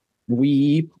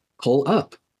we pull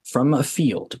up from a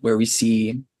field where we see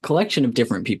a collection of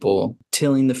different people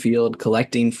tilling the field,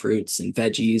 collecting fruits and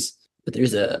veggies. But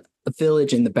there's a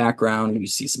village in the background. You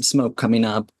see some smoke coming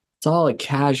up. It's all a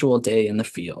casual day in the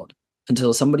field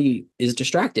until somebody is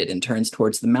distracted and turns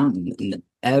towards the mountain, and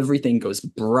everything goes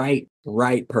bright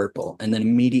purple, and then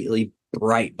immediately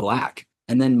bright black,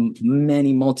 and then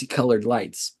many multicolored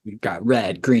lights. We've got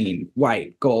red, green,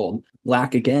 white, gold,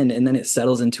 black again, and then it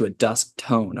settles into a dusk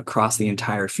tone across the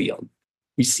entire field.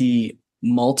 We see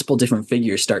multiple different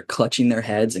figures start clutching their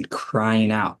heads and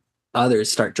crying out.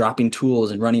 Others start dropping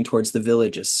tools and running towards the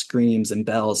village as screams and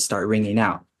bells start ringing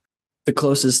out. The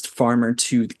closest farmer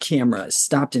to the camera is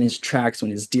stopped in his tracks when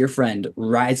his dear friend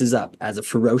rises up as a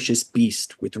ferocious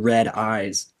beast with red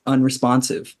eyes,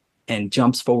 unresponsive, and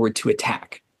jumps forward to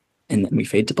attack. And then we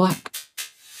fade to black.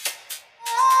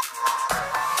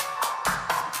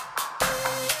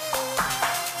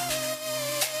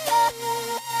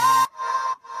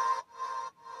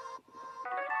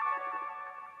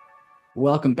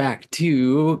 Welcome back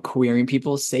to Queering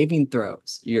People's Saving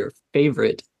Throws, your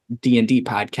favorite D&D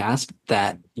podcast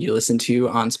that you listen to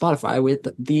on Spotify with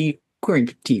the Queering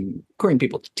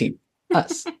People team,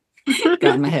 us.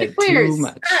 Got in my head too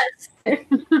much. Look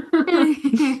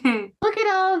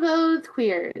at all those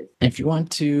queers. If you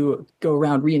want to go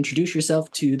around, reintroduce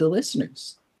yourself to the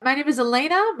listeners. My name is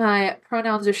Elena. My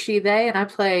pronouns are she, they, and I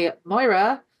play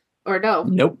Moira. Or no,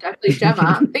 Nope. I play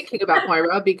Gemma. I'm thinking about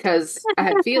Moira because I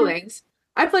had feelings.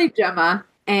 I play Gemma,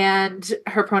 and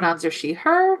her pronouns are she,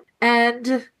 her.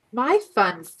 And my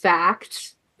fun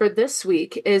fact for this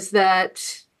week is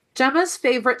that Gemma's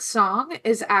favorite song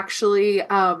is actually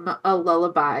a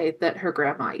lullaby that her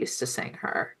grandma used to sing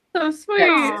her. So sweet.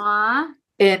 Aww.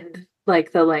 In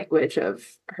like the language of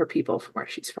her people from where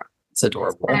she's from. It's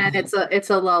adorable. And it's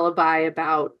a lullaby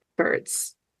about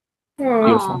birds.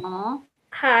 Beautiful. Aww.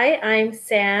 Hi, I'm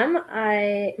Sam.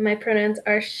 My pronouns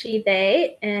are she,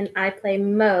 they, and I play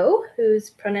Mo, whose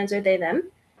pronouns are they, them.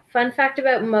 Fun fact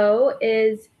about Mo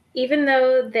is even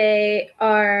though they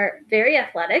are very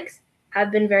athletic, have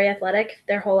been very athletic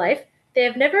their whole life, they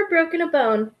have never broken a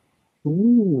bone.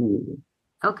 Ooh.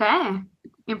 Okay.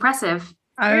 Impressive.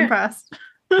 I'm Yeah. impressed.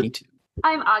 Me too.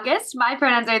 I'm August. My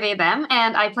pronouns are they, them,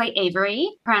 and I play Avery.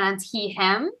 Pronouns he,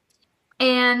 him.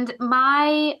 And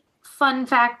my fun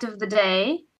fact of the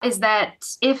day is that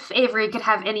if Avery could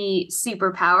have any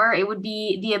superpower, it would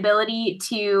be the ability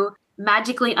to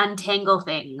magically untangle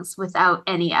things without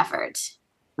any effort.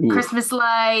 Ooh. Christmas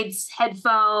lights,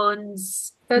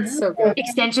 headphones, That's so good.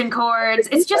 extension cords.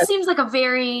 It just seems like a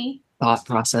very, Thought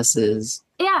processes.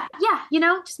 yeah,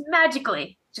 just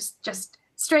magically, just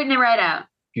straighten it right out.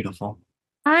 Beautiful.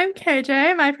 I'm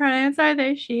KJ. My pronouns are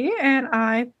they, she, and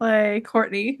I play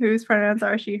Courtney, whose pronouns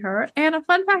are she, her. And a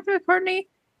fun fact about Courtney,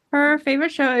 her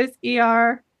favorite show is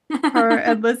ER. Her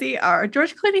and Lizzie are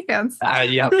George Clooney fans.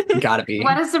 Yep, gotta be.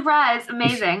 What a surprise.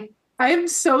 Amazing. I am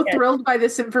so thrilled by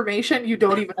this information. You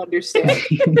don't even understand.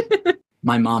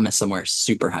 My mom is somewhere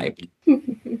super hyped.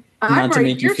 I'm Not to right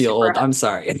make you here, feel old. super I'm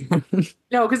sorry.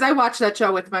 No, because I watched that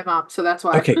show with my mom, so that's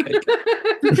why. Okay, good.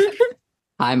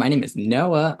 Hi, my name is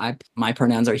Noah. My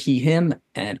pronouns are he, him,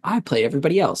 and I play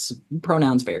everybody else.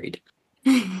 Pronouns varied.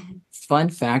 Fun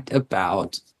fact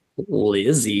about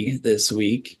Lizzie this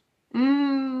week.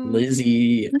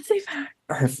 Lizzie, Let's see fact.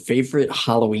 her favorite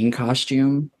Halloween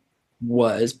costume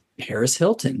was Paris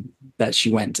Hilton that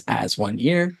she went as one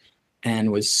year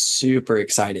and was super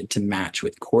excited to match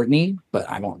with Courtney, but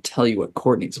I won't tell you what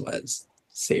Courtney's was.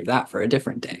 Save that for a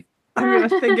different day. I'm going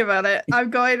to think about it.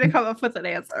 I'm going to come up with an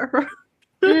answer.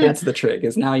 That's the trick,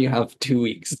 is now you have 2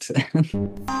 weeks to...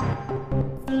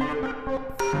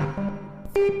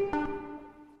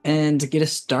 And to get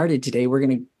us started today, we're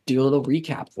going to do a little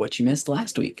recap of what you missed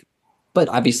last week. But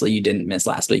obviously you didn't miss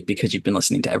last week because you've been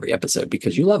listening to every episode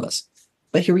because you love us.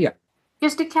 But here we are.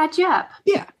 Just to catch you up.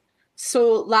 Yeah.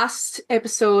 So last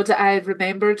episode, I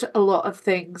remembered a lot of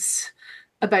things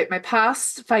about my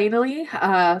past, finally.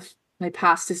 My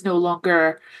past is no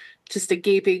longer just a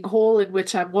gaping hole in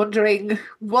which I'm wondering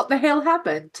what the hell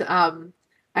happened.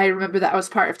 I remember that I was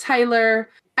part of Tyler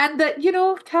and that,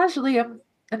 casually I'm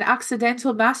an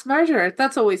accidental mass murderer.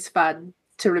 That's always fun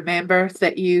to remember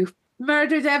that you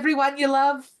murdered everyone you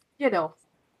love.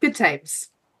 Good times.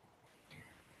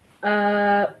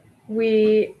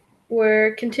 We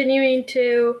were continuing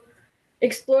to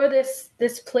explore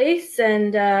this place,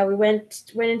 and we went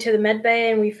into the med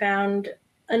bay, and we found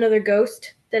another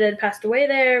ghost that had passed away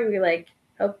there. We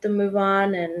helped them move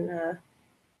on, and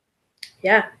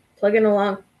plugging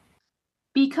along.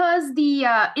 Because the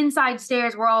inside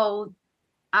stairs were all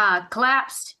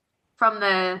collapsed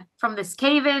from this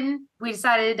cave-in. We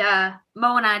decided,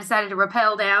 Mo and I decided to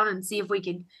rappel down and see if we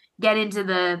could get into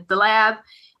the lab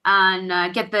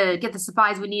and get the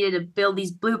supplies we needed to build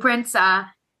these blueprints.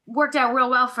 Worked out real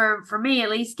well for me, at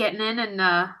least, getting in, and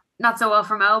not so well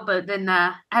for Mo, but then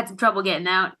I had some trouble getting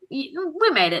out. We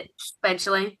made it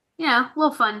eventually. A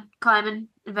little fun climbing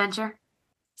adventure.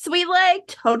 So we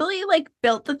totally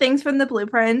built the things from the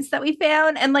blueprints that we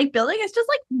found, and building is just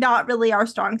not really our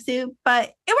strong suit,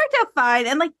 but it worked out fine.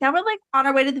 And now we're on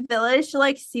our way to the village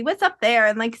to see what's up there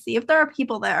and see if there are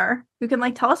people there who can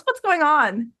tell us what's going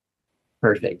on.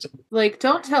 Perfect.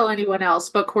 Don't tell anyone else,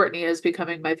 but Courtney is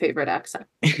becoming my favorite accent.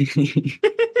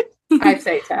 I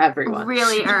say to everyone.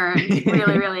 Really earned.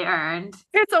 Really, really earned.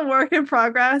 It's a work in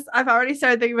progress. I've already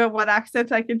started thinking about what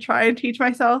accent I can try and teach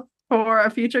myself for a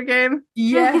future game.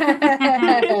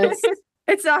 Yes.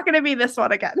 It's not going to be this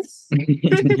one again.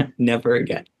 Never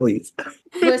again, please.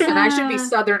 Listen, I should be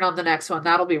Southern on the next one.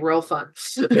 That'll be real fun.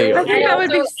 I think that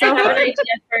would be so have an fun. idea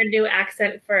for a new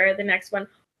accent for the next one.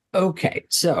 Okay,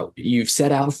 so you've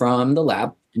set out from the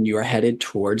lab and you are headed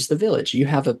towards the village. You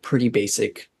have a pretty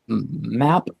basic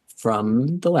map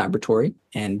from the laboratory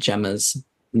and Gemma's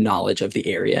knowledge of the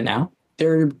area now.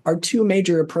 There are two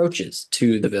major approaches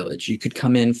to the village. You could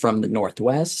come in from the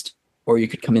northwest or you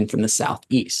could come in from the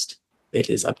southeast. It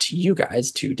is up to you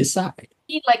guys to decide.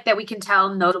 That we can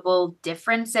tell notable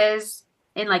differences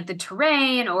in the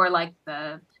terrain or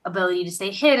the ability to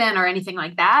stay hidden or anything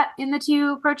like that in the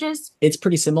two approaches? It's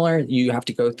pretty similar. You have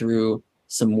to go through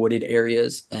some wooded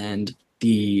areas, and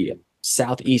the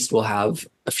southeast will have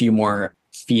a few more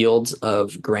fields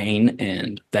of grain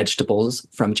and vegetables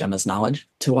from Gemma's knowledge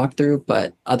to walk through.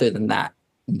 But other than that,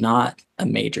 not a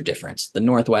major difference. The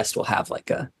northwest will have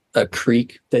a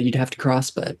creek that you'd have to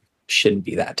cross, but shouldn't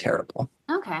be that terrible.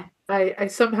 Okay. I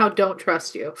somehow don't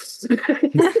trust you.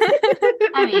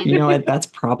 I mean, You know what? That's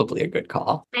probably a good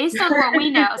call. based on what we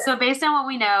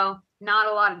know, not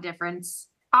a lot of difference.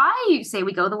 I say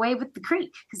we go the way with the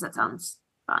creek because that sounds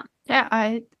fun. Yeah,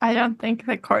 I don't think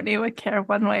that Courtney would care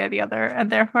one way or the other,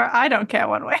 and therefore I don't care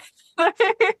one way.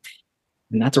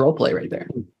 And that's role play right there.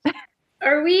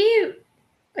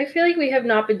 I feel like we have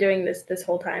not been doing this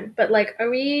whole time, but are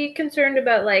we concerned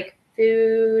about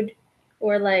food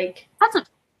or Hasn't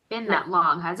been that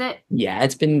long, has it? Yeah,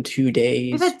 it's been 2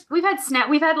 days. We've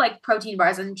had protein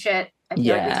bars and shit. I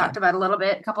feel like we Yeah. talked about a little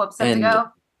bit a couple episodes And ago.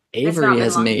 It's not Avery been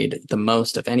has long. made the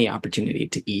most of any opportunity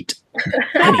to eat.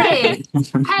 Hey,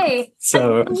 hey,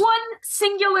 So one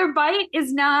singular bite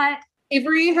is not.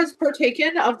 Avery has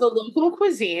partaken of the local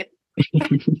cuisine.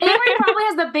 Avery probably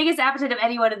has the biggest appetite of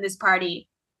anyone in this party.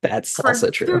 that's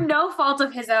also Through true. no fault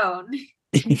of his own.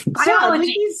 Yeah,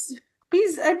 Biology.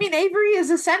 Avery is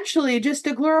essentially just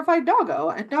a glorified doggo,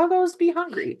 and doggos be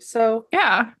hungry. So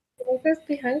Yeah. we'll just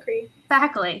be hungry?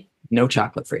 Exactly. No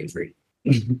chocolate for Avery.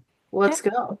 let's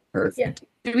go. Perfect.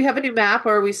 Do we have a new map,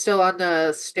 or are we still on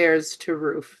the stairs to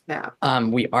roof map?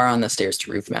 We are on the stairs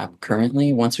to roof map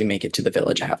currently. Once we make it to the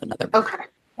village, I have another map. Okay.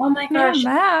 Oh my New gosh.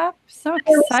 map. So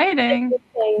exciting.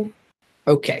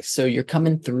 Okay, so you're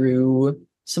coming through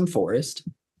some forest.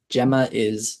 Gemma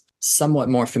is somewhat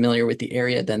more familiar with the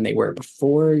area than they were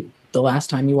before the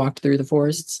last time you walked through the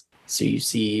forests. So you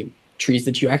see trees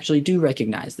that you actually do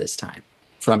recognize this time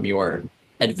from your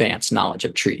advanced knowledge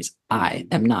of trees. I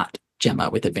am not Gemma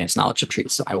with advanced knowledge of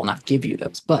trees, so I will not give you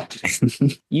those. But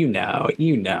you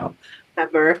know.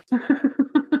 Remember.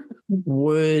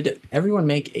 Would everyone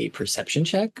make a perception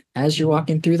check as you're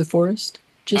walking through the forest?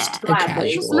 Just a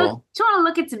Gladly. Just casual, just want to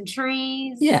look at some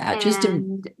trees. Yeah, just a-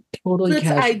 and totally Let's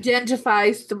casual.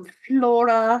 identify some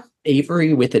flora.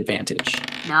 Avery with advantage.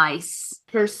 nice.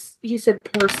 You said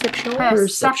perceptual?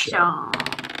 Perception.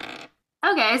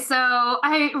 Okay, so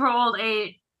I rolled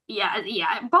a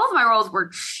both of my rolls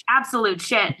were absolute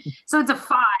shit. So it's a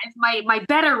 5. My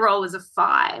better roll was a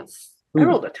 5. I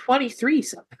rolled a 23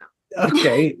 somehow.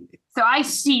 Okay. So I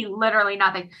see literally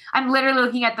nothing. I'm literally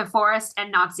looking at the forest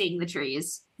and not seeing the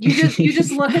trees. You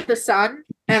just look at the sun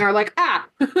and are like, ah.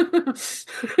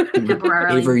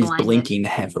 Temporarily Avery's blinded. blinking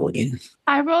heavily.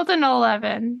 I rolled an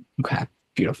 11. Okay,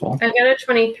 beautiful. I got a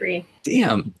 23.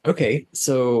 Damn. Okay,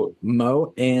 so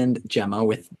Mo and Gemma,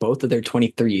 with both of their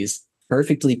 23s,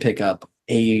 perfectly pick up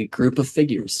a group of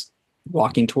figures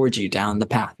walking towards you down the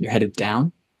path. You're headed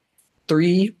down.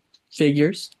 3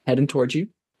 figures heading towards you,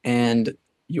 and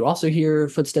you also hear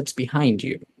footsteps behind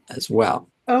you as well.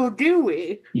 Oh, do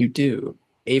we? You do.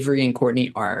 Avery and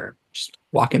Courtney are just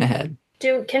walking ahead.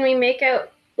 Can we make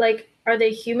out are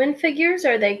they human figures?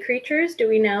 Are they creatures? Do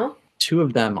we know? 2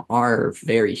 of them are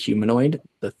very humanoid.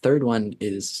 The third one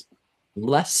is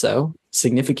less so,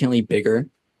 significantly bigger.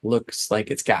 Looks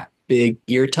like it's got big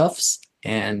ear tufts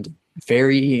and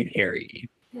very hairy.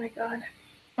 Oh my god.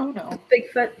 Oh no.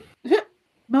 Bigfoot.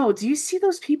 Mo, do you see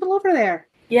those people over there?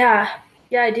 Yeah.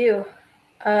 Yeah, I do.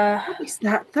 What is that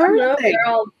I don't third know if thing? they're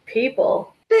all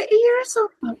people. The ears of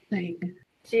something.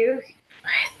 Do you?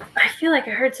 I feel like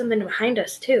I heard something behind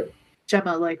us too.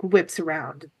 Gemma like whips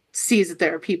around, sees that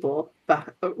there are people,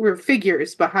 or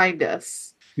figures behind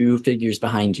us. 2 figures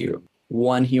behind you.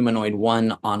 1 humanoid,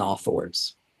 1 on all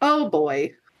fours. Oh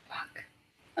boy. Fuck.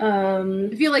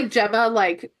 I feel like Gemma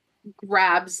like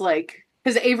grabs like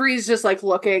because Avery's just like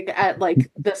looking at like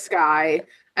the sky,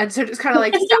 and so just kind of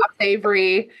like stops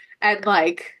Avery and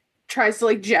like tries to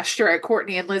like gesture at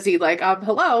Courtney and Lizzie like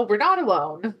hello, we're not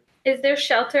alone. Is there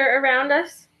shelter around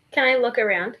us? Can I look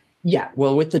around? Yeah,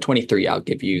 well, with the 23, I'll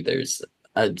give you, there's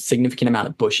a significant amount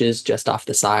of bushes just off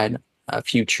the side, a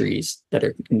few trees that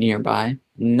are nearby.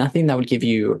 Nothing that would give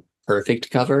you perfect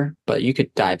cover, but you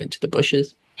could dive into the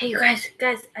bushes. Hey, you guys,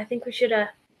 I think we should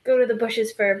go to the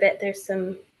bushes for a bit.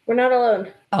 We're not alone.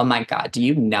 Oh my god, do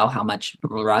you know how much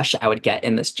rush I would get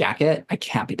in this jacket? I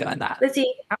can't be doing that.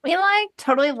 Lizzie, Aren't we like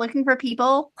totally looking for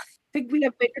people? I think we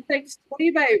have bigger things to worry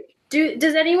about.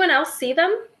 does anyone else see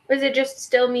them? Or is it just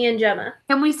still me and Gemma?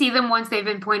 Can we see them once they've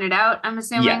been pointed out? I'm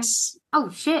assuming. Yes. Oh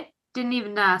shit! Didn't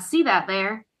even see that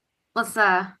there. Let's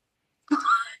laughing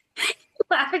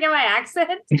at my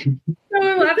accent.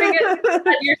 I'm laughing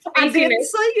at your I didn't spaciness.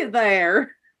 see you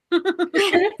there. No,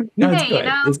 it's Hey, good.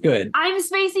 It's good. I'm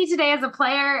spacey today as a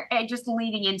player, and just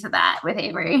leading into that with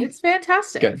Avery. It's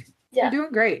fantastic. Good. Yeah. You're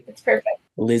doing great. It's perfect.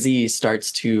 Lizzie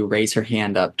starts to raise her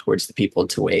hand up towards the people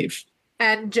to wave.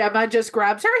 And Gemma just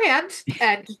grabs her hand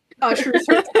and ushers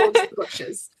her towards the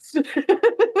bushes.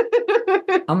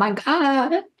 Oh my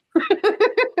god.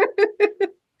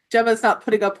 Gemma's not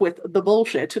putting up with the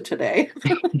bullshit today.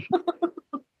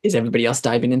 Is everybody else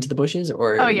diving into the bushes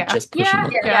or Oh, yeah. just pushing Yeah,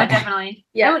 them? yeah, definitely.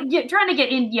 Yeah. Trying to get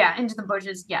in, into the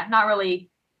bushes. Yeah, not really.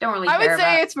 Don't really. I would care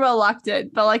say about. it's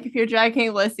reluctant, but like if you're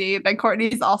dragging Lizzie, then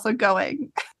Courtney's also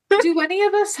going. Do any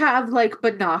of us have like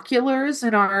binoculars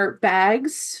in our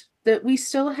bags that we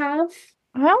still have?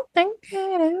 I don't think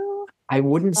I do. I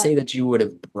wouldn't say that you would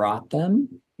have brought them.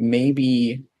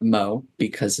 Maybe Mo,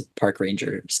 because of park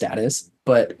ranger status,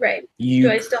 but Right. you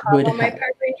Do I still have could all my have,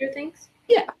 park ranger things?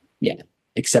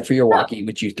 except for your walkie,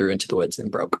 which you threw into the woods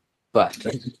and broke. But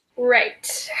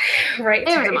Right. Right.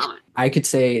 There was a right. moment. I could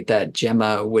say that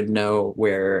Gemma would know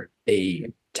where a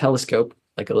telescope,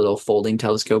 like a little folding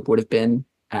telescope, would have been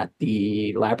at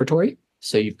the laboratory.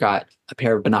 So you've got a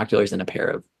pair of binoculars and a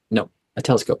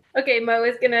telescope. Okay, Mo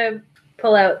is gonna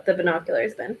pull out the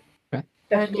binoculars then. Okay.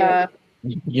 And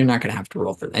You're not going to have to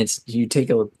roll for that. You take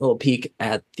a little peek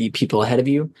at the people ahead of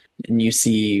you, and you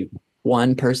see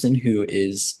one person who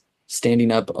is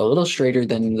standing up a little straighter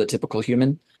than the typical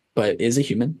human, but is a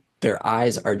human. Their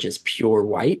eyes are just pure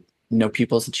white, no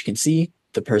pupils that you can see.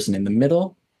 The person in the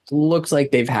middle looks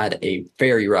like they've had a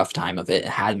very rough time of it,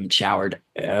 hadn't showered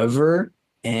ever,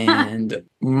 and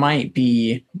might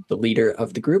be the leader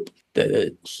of the group.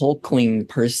 The hulkling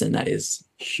person that is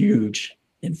huge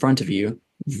in front of you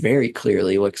very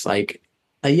clearly looks like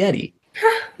a Yeti.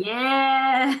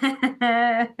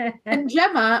 Yeah. and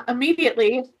Gemma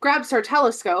immediately grabs her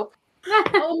telescope.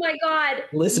 Oh my god.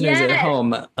 Listeners at Yes.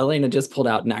 home, Elena just pulled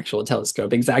out an actual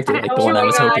telescope, exactly like the Oh one I my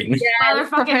was God, hoping. yes. Motherfucking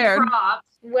Prepared. prop.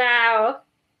 Wow.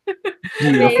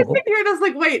 Beautiful. Here, I was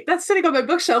like, wait, that's sitting on my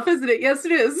bookshelf, isn't it? Yes,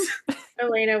 it is.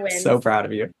 Elena wins. So proud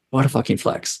of you. What a fucking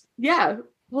flex. Yeah,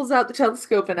 pulls out the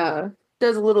telescope and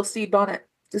does a little seed on it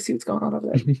to see what's going on over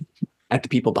there. At the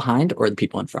people behind or the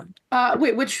people in front?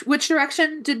 Wait, which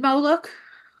direction did Mo look?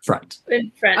 Front.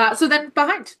 In front. So then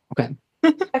behind. Okay.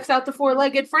 Checks out the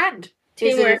 4-legged friend.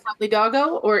 Is it a Teamwork. friendly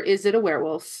doggo or is it a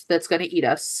werewolf that's going to eat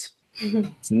us?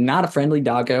 It's not a friendly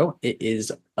doggo. It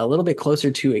is a little bit closer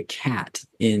to a cat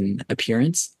in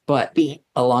appearance, but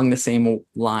along the same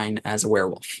line as a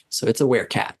werewolf. So it's a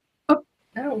werecat. Oh,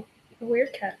 a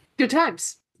weird cat. Good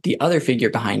times. The other figure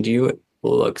behind you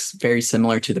looks very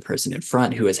similar to the person in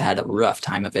front who has had a rough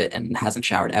time of it and hasn't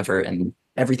showered ever, and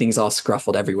everything's all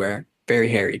scruffled everywhere. Very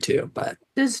hairy too, but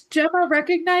Does Gemma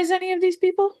recognize any of these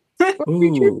people? Or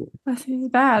creatures? ooh, That seems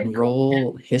bad.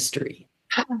 roll history.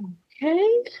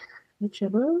 Okay.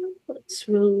 Gemma, let's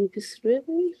roll history.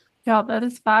 Y'all, that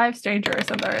is 5 strangers,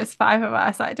 and there is 5 of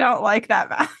us. I don't like that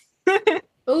math.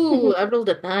 Oh, I rolled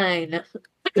a 9.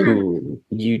 Ooh,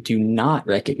 you do not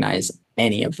recognize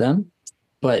any of them,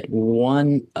 but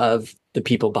one of the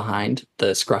people behind, the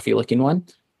scruffy looking one,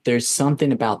 there's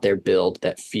something about their build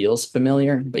that feels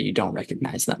familiar, but you don't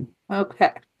recognize them.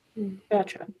 Okay.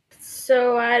 Gotcha.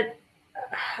 So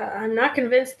I'm not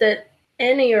convinced that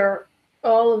any or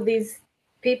all of these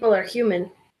people are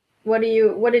human. What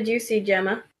did you see,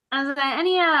 Gemma? Is there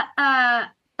any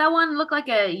that one look like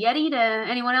a Yeti to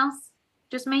anyone else?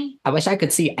 Just me? I wish I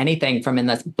could see anything from in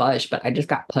this bush, but I just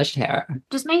got pushed here.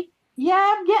 Just me?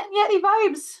 Yeah, I'm getting Yeti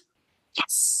vibes.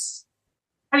 Yes.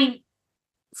 I mean,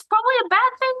 it's probably a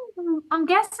bad thing, I'm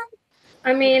guessing.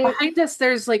 I mean, Behind us,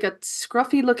 there's like a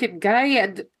scruffy looking guy,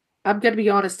 and I'm going to be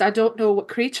honest, I don't know what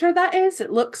creature that is.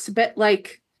 It looks a bit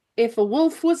like if a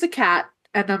wolf was a cat,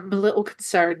 and I'm a little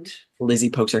concerned. Lizzie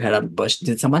pokes her head out of the bush.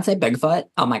 Did someone say Bigfoot?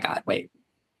 Oh my god, wait.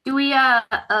 Do we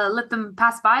let them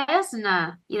pass by us and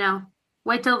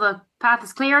wait till the path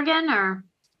is clear again, or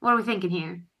what are we thinking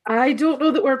here? I don't know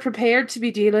that we're prepared to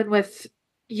be dealing with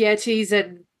Yetis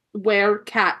and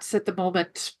werecats at the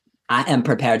moment. I am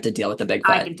prepared to deal with the Bigfoot.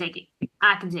 I can take it.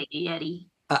 I can take a Yeti.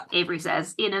 Avery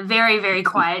says in a very, very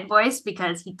quiet voice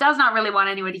because he does not really want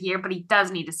anyone to hear, but he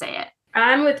does need to say it.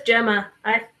 I'm with Gemma.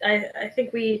 I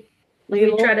think we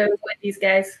try to avoid these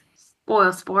guys.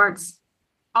 Spoil sports.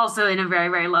 Also in a very,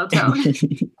 very low tone.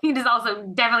 He just also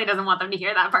definitely doesn't want them to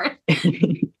hear that part.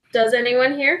 Does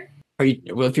anyone hear?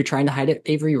 If you're trying to hide it,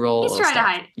 Avery, roll. He's trying to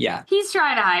hide it. Yeah. He's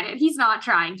trying to hide it. He's not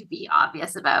trying to be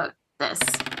obvious about this.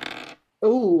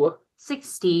 Ooh.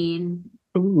 16.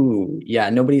 Ooh, yeah.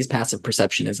 Nobody's passive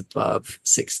perception is above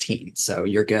 16, so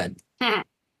you're good.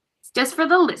 It's just for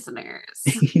the listeners.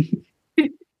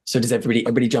 So does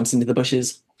everybody jumps into the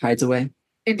bushes, hides away?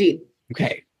 Indeed.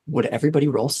 Okay. Would everybody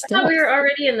roll I stealth? thought we were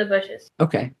already in the bushes.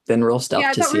 Okay, then roll stealth Yeah,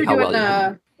 I to thought we see were how doing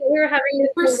well you do. We were having this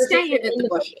We're staying conversation in the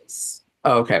bushes.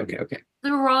 Oh, okay.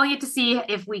 So we're rolling it to see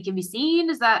if we can be seen.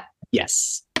 Is that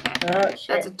Yes. Oh, shit.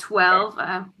 that's a 12?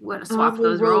 Would have swapped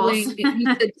we're those rolls.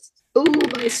 Oh,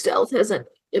 my stealth hasn't.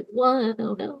 It won.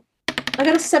 Oh no. I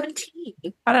got a 17.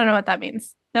 I don't know what that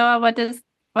means. Noah, what does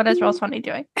Roll20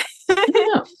 doing? I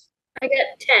don't know. I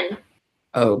got 10.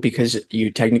 Oh, because you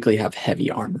technically have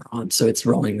heavy armor on, so it's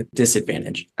rolling with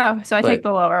disadvantage. Oh, so I But take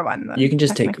the lower one. Then, You can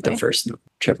just take the technically. first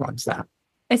whichever one's that.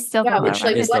 It's still Yeah, the lower which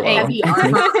one. like Is what the lower heavy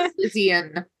one. armor Lizzie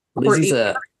and Lizzie's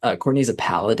Courtney. Courtney's a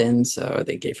paladin, so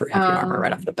they gave her heavy armor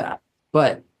right off the bat.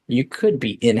 But you could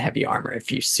be in heavy armor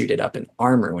if you suited up in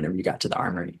armor whenever you got to the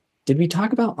armory. Did we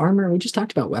talk about armor? We just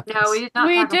talked about weapons. No, we did not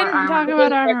We talk didn't about talk armor.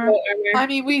 about armor. I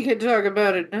mean, we could talk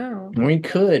about it now. We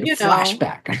could. You know.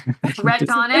 Flashback.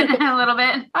 Retcon it a little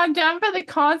bit. I'm down for the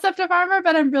concept of armor,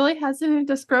 but I'm really hesitant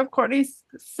to scrub Courtney's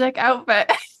sick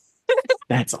outfit.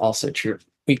 That's also true.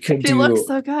 We could She do looks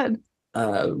so good.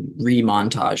 a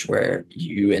remontage where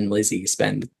you and Lizzie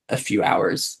spend a few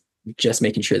hours just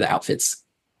making sure the outfits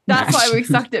That's match. why we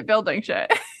sucked at building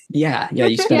shit. Yeah,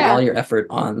 you spend Yeah. all your effort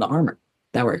on the armor.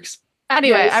 That works.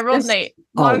 Anyway, Yes, I rolled this- an 8.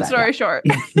 all Long that, story yeah. short.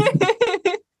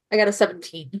 I got a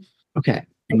 17. Okay.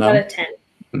 I got a 10.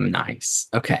 Nice.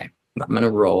 Okay. I'm going to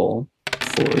roll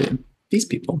for these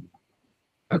people.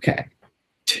 Okay.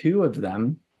 Two of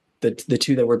them, the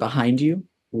two that were behind you,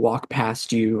 walk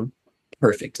past you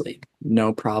perfectly.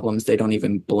 No problems. They don't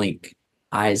even blink.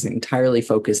 Eyes entirely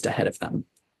focused ahead of them.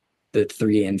 The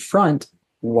three in front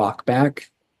walk back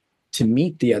to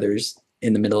meet the others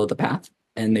in the middle of the path,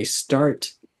 and they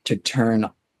start to turn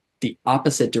the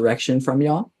opposite direction from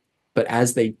y'all. But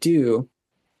as they do,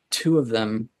 two of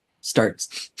them start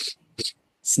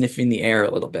sniffing the air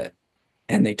a little bit,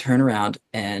 and they turn around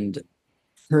and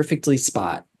perfectly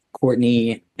spot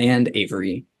Courtney and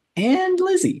Avery and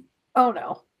Lizzie. Oh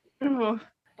no. Ooh.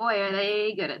 Boy, are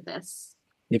they good at this.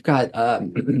 They've got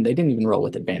they didn't even roll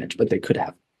with advantage, but they could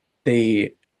have.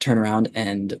 They turn around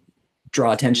and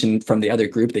draw attention from the other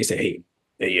group. They say,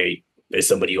 hey, there's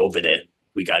somebody over there.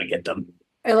 We got to get them.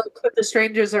 I like that the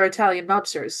strangers are Italian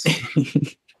mobsters.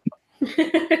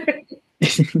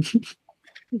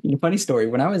 Funny story.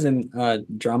 When I was in a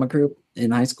drama group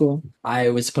in high school, I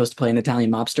was supposed to play an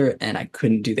Italian mobster, and I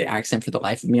couldn't do the accent for the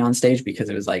life of me on stage because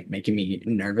it was like making me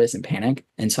nervous and panic.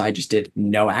 And so I just did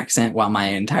no accent while my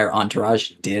entire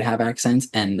entourage did have accents.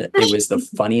 And it was the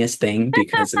funniest thing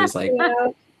because it was like, Yeah.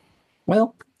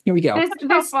 well, here we go.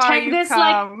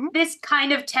 This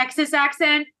kind of Texas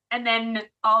accent, and then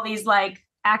all these like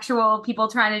actual people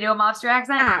trying to do a mobster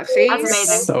accent. Ah, see? That's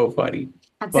amazing. So funny.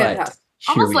 That's But fantastic.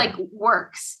 here almost we like go.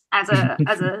 works as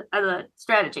a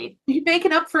strategy. You're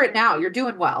making up for it now. You're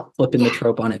doing well. Flipping the Yeah.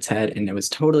 trope on its head, and it was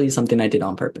totally something I did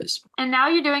on purpose. And now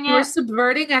you're doing You're it.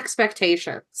 subverting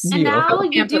expectations. And now Beautiful.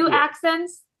 you do Amplitude.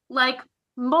 accents, like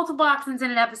multiple accents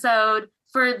in an episode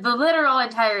for the literal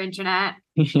entire internet.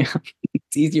 Yeah.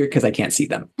 It's easier because I can't see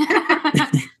them.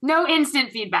 No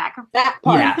instant feedback. That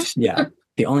part. Yeah, yeah.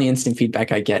 The only instant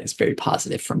feedback I get is very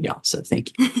positive from y'all, so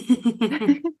thank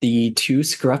you. The two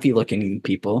scruffy looking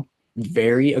people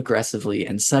very aggressively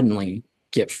and suddenly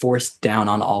get forced down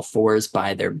on all fours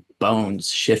by their bones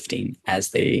shifting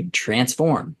as they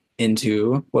transform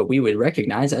into what we would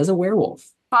recognize as a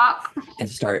werewolf Fuck. and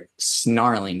start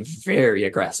snarling very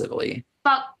aggressively.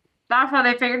 Fuck. That's how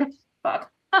they figured it.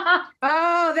 Fuck.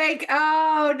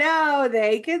 Oh no,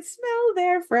 they can smell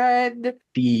their friend.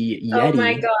 The Oh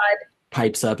my Yeti god.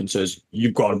 pipes up and says,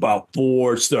 "You've got about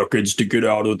 4 seconds to get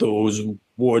out of those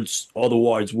woods.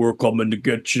 Otherwise, we're coming to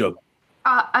get you."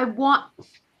 I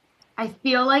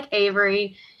feel like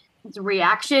Avery's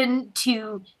reaction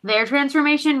to their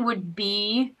transformation would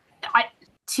be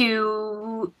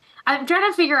I'm trying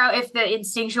to figure out if the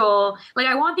instinctual, like,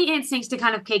 I want the instincts to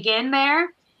kind of kick in there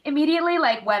immediately,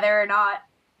 like whether or not.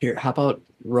 Here, how about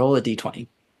roll a d20?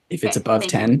 If it's Okay, above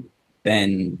thank 10,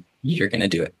 then you're going to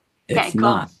do it. If Okay, cool.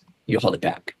 not, you hold it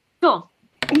back. Cool.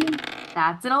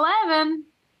 That's an 11.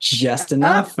 Just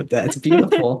enough. That's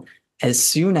beautiful. As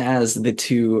soon as the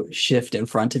two shift in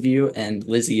front of you and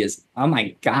Lizzie is, oh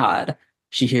my God,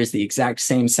 she hears the exact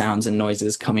same sounds and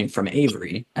noises coming from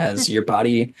Avery as your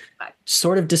body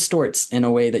sort of distorts in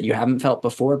a way that you haven't felt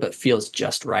before, but feels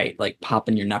just right, like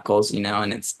popping your knuckles, and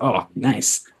it's, oh,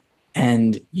 nice.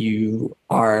 And you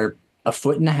are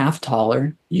 1.5 feet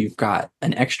taller. You've got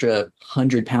an extra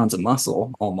 100 pounds of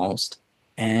muscle almost.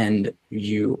 And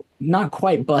you not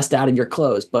quite bust out of your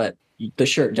clothes, but the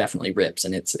shirt definitely rips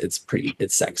and it's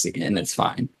sexy and it's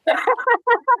fine.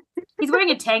 He's wearing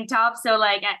a tank top, so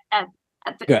like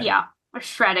we're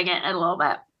shredding it a little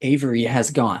bit. Avery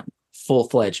has gone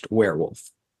full-fledged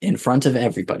werewolf in front of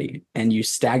everybody, and you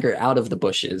stagger out of the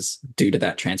bushes due to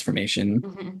that transformation.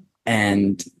 Mm-hmm.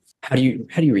 And how do you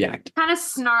react? Kind of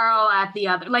snarl at the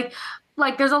other, like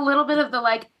there's a little bit of the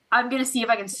like, I'm gonna see if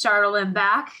I can startle him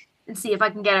back and see if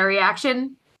I can get a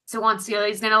reaction. So once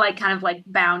he's gonna like kind of like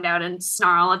bound out and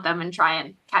snarl at them and try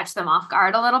and catch them off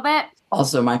guard a little bit.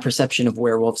 Also, my perception of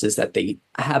werewolves is that they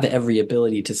have every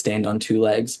ability to stand on 2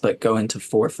 legs, but go into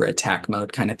 4 for attack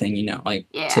mode kind of thing,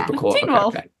 typical. Teen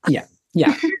Wolf. Okay. Yeah.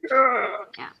 Yeah.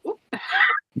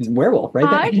 Werewolf, right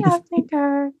Hi, there. Captain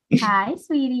Kirk. Hi,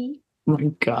 sweetie. Oh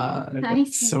my God.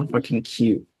 Nice. So fucking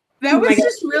cute. That was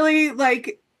just really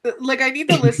like I need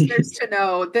the listeners to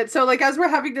know that. So like, as we're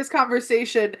having this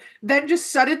conversation, then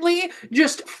just suddenly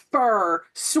just fur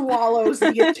swallows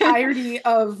the entirety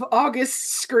of August's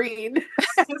screen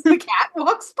as the cat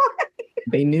walks by.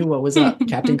 They knew what was up.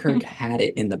 Captain Kirk had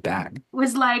it in the bag.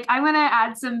 Was like, I'm gonna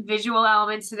add some visual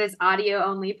elements to this audio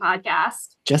only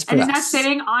podcast. Just for and us. he's not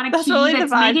sitting on a That's key really the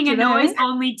that's vibe making a today. noise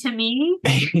only to me.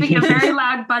 Making a very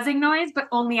loud buzzing noise, but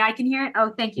only I can hear it.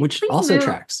 Oh, thank you. Which Please also move,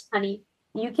 tracks. honey.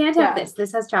 You can't have this.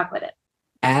 This has chocolate in it.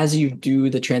 As you do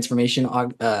the transformation,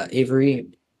 Avery,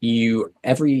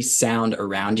 every sound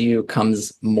around you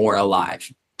comes more alive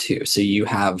too. So you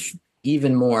have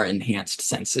even more enhanced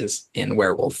senses in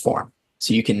werewolf form.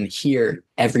 So you can hear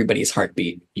everybody's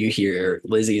heartbeat. You hear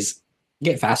Lizzie's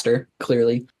get faster,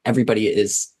 clearly. Everybody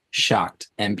is shocked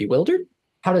and bewildered.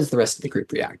 How does the rest of the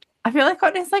group react? I feel like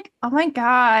Courtney's like, oh my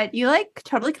God, you like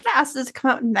totally could have asked this to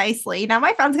come out nicely. Now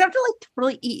my friend's gonna have to like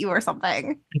totally eat you or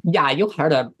something. Yeah, you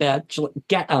heard a bitch.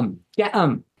 Get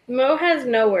Mo has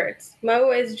no words.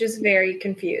 Mo is just very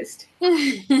confused.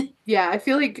 Yeah, I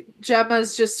feel like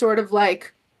Gemma's just sort of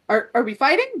like, are we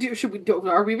fighting?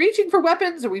 Are we reaching for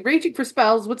weapons? Are we reaching for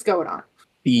spells? What's going on?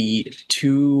 The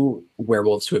 2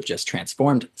 werewolves who have just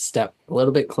transformed step a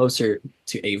little bit closer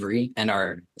to Avery and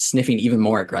are sniffing even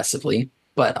more aggressively,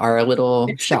 but are a little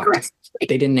shocked.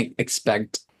 They didn't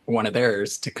expect one of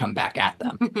theirs to come back at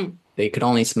them. They could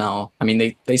only smell,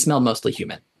 they smelled mostly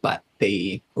human, but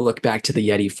they look back to the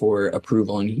Yeti for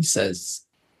approval, and he says,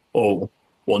 "Oh,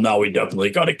 well, now we definitely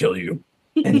gotta kill you."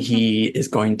 And he is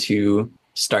going to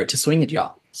start to swing at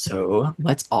y'all. So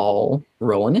let's all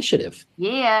roll initiative.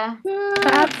 Yeah.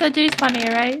 That's the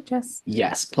d20, right? Just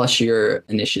Yes, plus your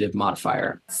initiative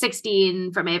modifier.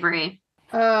 16 from Avery.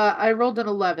 I rolled an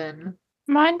 11.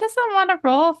 mine doesn't want to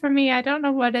roll for me. I don't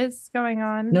know what is going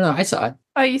on. No, I saw it.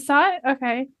 Oh, you saw it?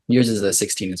 Okay. Yours is a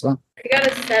 16 as well. I got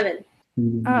a 7.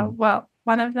 Oh, well,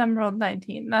 one of them rolled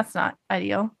 19. That's not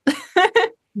ideal.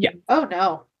 Oh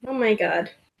no. Oh my god.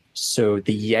 So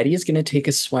the Yeti is going to take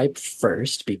a swipe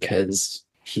first because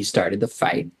he started the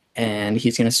fight. And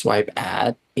he's going to swipe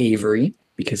at Avery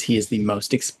because he is the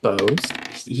most exposed.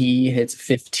 He hits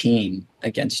 15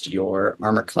 against your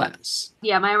armor class.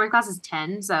 Yeah, my armor class is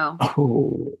 10, so.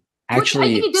 Oh,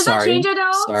 actually, does sorry. that change it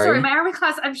all? Sorry. My armor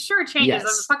class, I'm sure changes.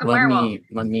 Yes. I'm a fucking let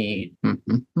werewolf. me.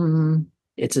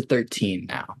 It's a 13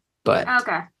 now, but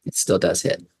Okay. it still does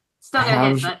hit. Still I gonna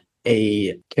hit, have but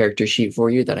a character sheet for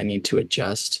you that I need to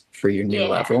adjust for your new Yeah.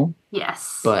 level,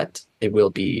 yes. but it will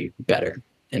be better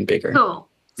and bigger. Cool.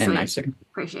 and Sweet. nicer.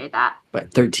 Appreciate that.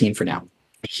 But 13 for now.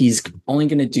 He's only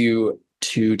going to do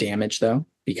 2 damage though,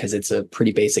 because it's a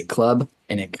pretty basic club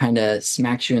and it kind of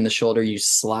smacks you in the shoulder. You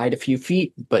slide a few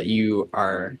feet, but you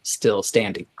are still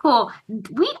standing. Cool. Were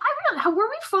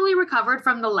we fully recovered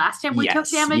from the last time we took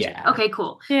Yes, damage? yeah. Okay,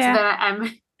 cool. Yeah. So that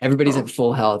I'm Everybody's Cool. at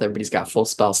full health. Everybody's got full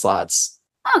spell slots.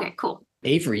 okay, cool.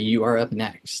 Avery, you are up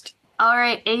next. All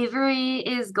right, Avery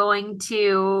is going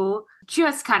to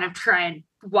just kind of try and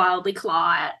wildly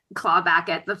claw back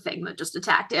at the thing that just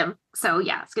attacked him. So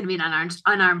yeah, it's gonna be an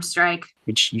unarmed strike.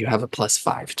 Which you have a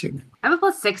 +5 to. I have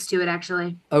a +6 to it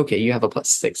actually. Okay, you have a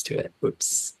 +6 to it.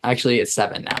 Oops. Actually, it's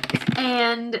 7 now.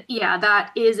 And yeah,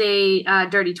 that is a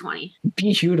dirty 20.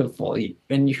 Beautiful.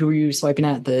 And who are you swiping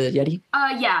at? The Yeti?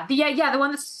 The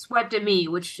one that swiped at me,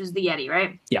 which is the Yeti,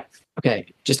 right?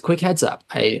 Okay, just quick heads up.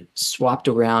 I swapped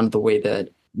around the way that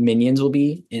minions will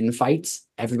be in fights.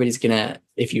 Everybody's gonna,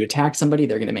 if you attack somebody,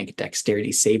 they're gonna make a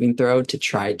dexterity saving throw to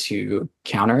try to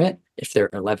counter it. If they're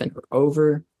 11 or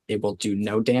over, it will do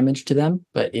no damage to them.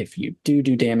 But if you do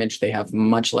damage, they have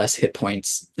much less hit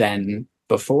points than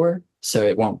before. So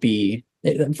it won't be,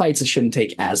 fights shouldn't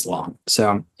take as long.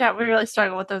 So Yeah, we really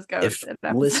struggle with those ghosts.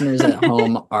 if listeners at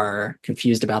home are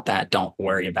confused about that, don't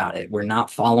worry about it. We're not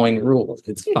following rules.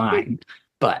 It's fine.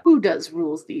 But Who does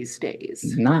rules these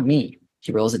days? not me.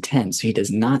 He rolls a 10, so he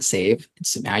does not save.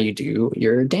 So now you do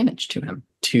your damage to him.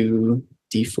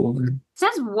 2d4. It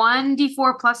says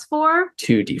 1d4 plus 4.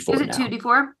 2d4 Is it now.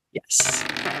 2d4? Yes.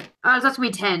 Okay. So that's gonna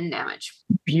be 10 damage.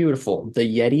 Beautiful. The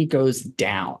Yeti goes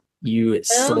down. You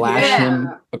slash yeah. him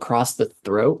across the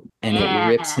throat and Yeah. it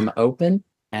rips him open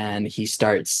and he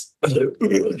starts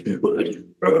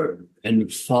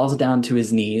and falls down to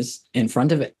his knees in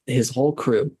front of his whole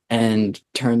crew and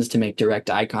turns to make direct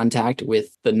eye contact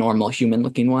with the normal human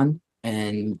looking one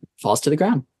and falls to the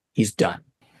ground. He's done.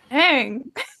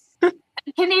 Dang.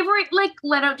 Can Avery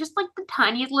let out just the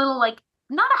tiniest little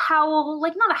not a howl,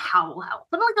 not a howl,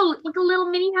 but like a little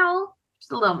mini howl?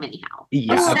 Just a little mini howl.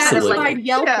 Yeah, A absolutely. satisfied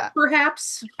yelp, Yeah.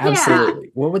 perhaps? Absolutely.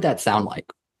 What would that sound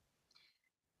like?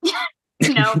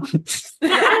 No.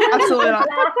 Absolutely not.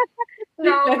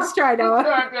 No. Let's try, Noah.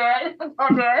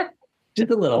 Okay.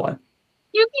 Just a little one.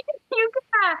 You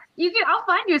can. I'll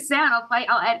find you a sound.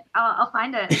 I'll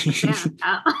find a sound.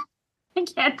 I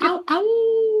can't do. Ow,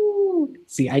 ow.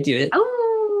 See, I do it.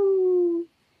 Oh.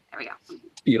 There we go.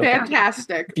 Beautiful.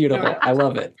 Fantastic. Beautiful. I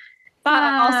love it.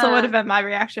 That also would have been my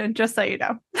reaction, just so you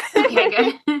know.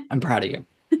 Okay, good. I'm proud of you.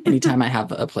 Anytime I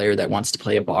have a player that wants to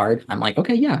play a bard, I'm like,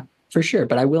 okay, yeah, for sure.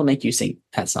 But I will make you sing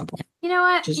at some point. You know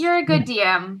what? Just- You're a good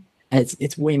DM,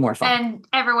 It's way more fun. and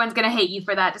everyone's gonna hate you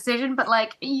for that decision. But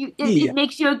Yeah. it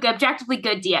makes you a objectively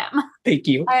good DM. Thank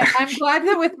you. I'm glad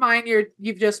that with mine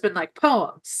you've just been like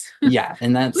poems. Yeah,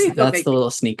 and Please don't make the me- little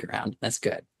sneak around. That's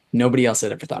good. Nobody else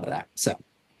had ever thought of that. So,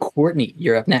 Courtney,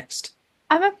 you're up next.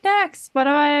 I'm up next. What do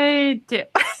I do?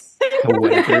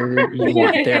 Whatever you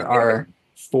want. There are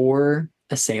 4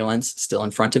 assailants still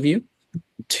in front of you.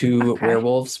 2 Okay.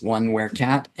 werewolves, 1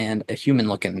 werecat, and a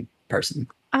human-looking person.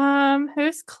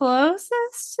 Who's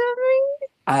closest to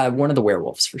me? One of the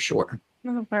werewolves for sure,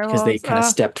 The because they werewolves. kind of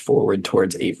stepped forward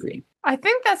towards Avery. I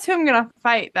think that's who I'm gonna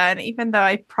fight then, even though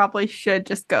I probably should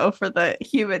just go for the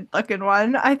human looking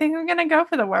one. I think I'm gonna go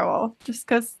for the werewolf just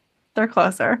because they're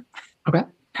closer. Okay.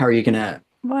 How are you gonna?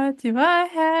 What do I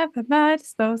have at my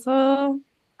disposal?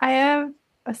 I have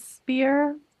a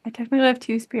spear. I technically have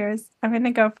 2 spears. I'm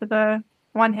gonna go for the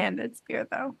one-handed spear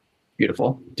though.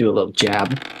 Beautiful. Do a little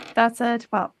jab. That's a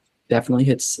 12. Definitely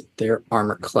hits their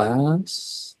armor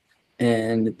class,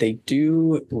 and they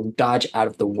do dodge out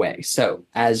of the way. So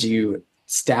as you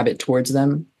stab it towards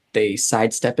them, they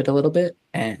sidestep it a little bit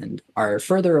and are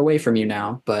further away from you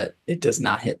now, but it does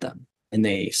not hit them, and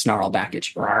they snarl back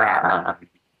at you.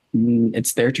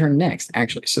 It's their turn next,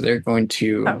 actually. So they're going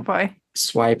to Oh boy.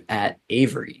 swipe at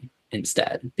Avery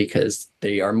instead because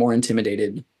they are more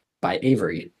intimidated by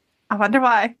Avery. I wonder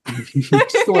why.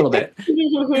 Just a little bit.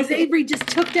 Because Avery just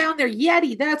took down their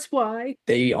Yeti, that's why.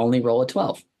 They only roll a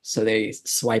 12. So they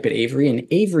swipe at Avery, and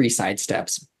Avery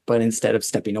sidesteps, but instead of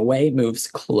stepping away, moves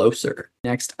closer.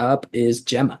 Next up is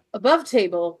Gemma. Above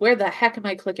table, where the heck am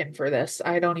I clicking for this?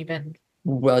 I don't even...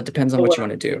 Well, it depends on what you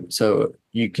want to do. So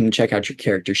you can check out your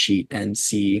character sheet and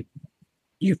see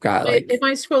you've got Am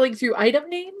I scrolling through item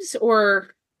names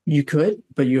or... You could,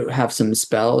 but you have some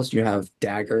spells. You have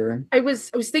dagger. I was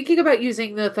thinking about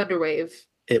using the Thunderwave.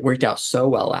 It worked out so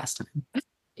well last time.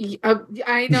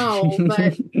 I know,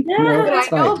 but No, but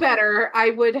that's I know fine. better. I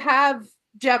would have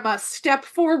Gemma step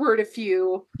forward a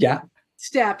few Yeah.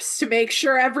 steps to make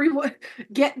sure everyone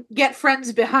get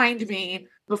friends behind me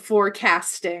before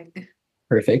casting.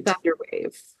 Perfect. Thunder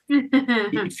wave.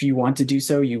 If you want to do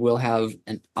so, you will have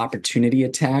an opportunity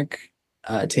attack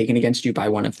taken against you by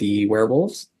one of the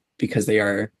werewolves because they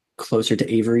are closer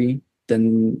to Avery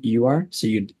than you are. So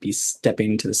you'd be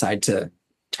stepping to the side to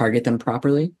target them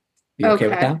properly. You okay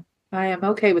with that? I am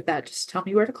okay with that. Just tell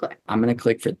me where to click. I'm going to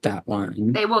click for that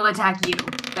one. They will attack you.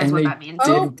 That's And what they that means.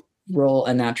 did roll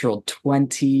a natural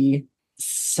 20.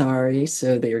 Sorry.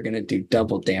 So they are going to do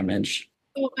double damage.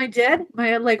 Oh, I did? Am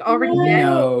I like already dead?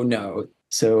 No.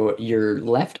 So your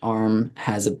left arm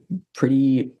has a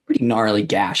pretty gnarly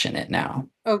gash in it now.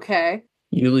 Okay.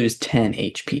 You lose 10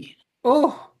 HP.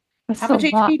 Oh, That's how much a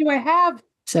lot. HP do I have?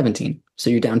 17. So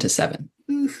you're down to 7.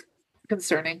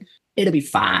 Concerning. It'll be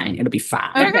fine. It'll be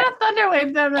fine. We're gonna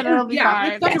thunderwave them and it'll be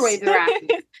fine. let's Thunderwave their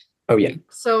asses. Oh, yeah.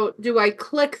 So do I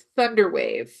click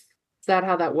Thunderwave? Is that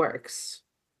how that works?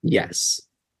 Yes.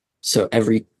 So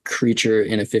every creature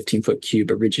in a 15-foot cube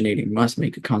originating must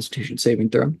make a Constitution saving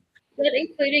throw. Is that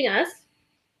including us?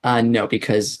 No,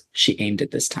 because she aimed it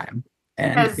this time.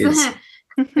 And is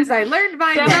Because I learned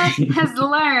my Gemma has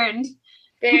learned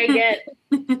Very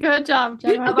good. Good job,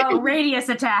 Gemma. about radius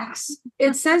attacks.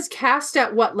 It says cast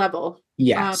at what level?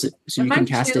 yeah. So you am I can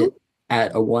cast 2? it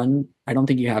at a 1. I don't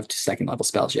think you have 2nd level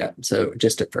spells yet. So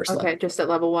just at first Okay, level. just at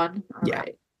level 1. All Yeah.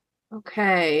 right.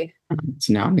 Okay.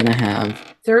 So now I'm gonna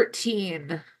have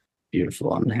 13.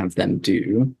 beautiful. I'm gonna have them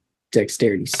do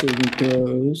dexterity saving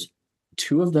throws.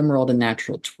 2 of them rolled a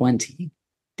natural 20.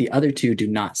 The other 2 do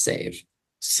not save.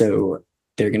 So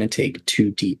they're gonna take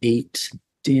 2d8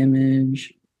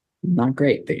 damage. Not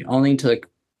great. They only took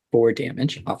 4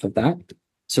 damage off of that.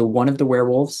 So one of the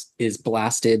werewolves is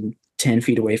blasted 10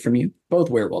 feet away from you. Both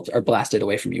werewolves are blasted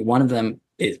away from you. One of them,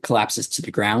 it collapses to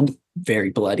the ground, very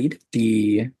bloodied.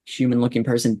 The human-looking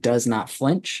person does not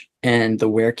flinch, and the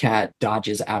werecat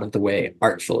dodges out of the way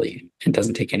artfully and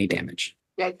doesn't take any damage.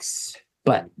 Yikes.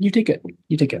 But you take it.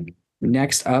 You take it.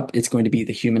 Next up, it's going to be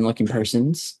the human-looking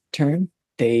person's turn.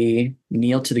 They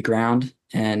kneel to the ground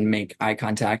and make eye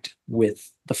contact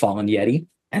with the fallen Yeti,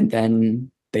 and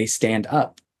then they stand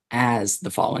up as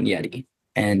the fallen Yeti,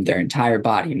 and their entire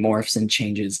body morphs and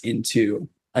changes into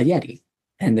a Yeti.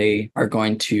 And they are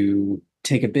going to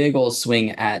take a big old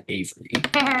swing at Avery.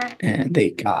 And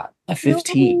they got a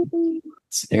 15.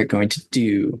 So they're going to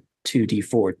do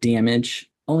 2d4 damage.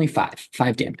 Only 5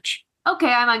 damage.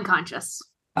 Okay, I'm unconscious.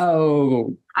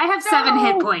 Oh, I have 7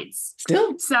 hit points.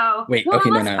 still? So Wait, well, okay,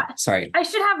 no. unless- Sorry. I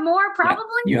should have more, probably.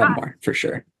 You have more, for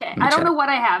sure. Okay. me I don't check. know what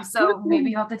I have, so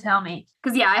maybe you'll have to tell me.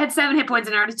 Because I had 7 hit points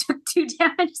and I already took 2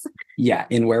 damage. Yeah,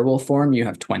 in werewolf form, you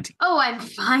have 20. Oh, I'm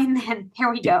fine then. Here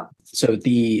we go. So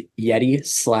the Yeti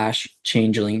 /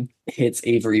 changeling hits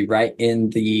Avery right in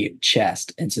the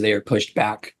chest. And so they are pushed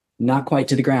back, not quite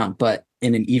to the ground, but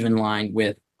in an even line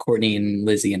with Courtney and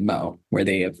Lizzie and Mo, where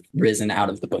they have risen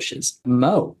out of the bushes.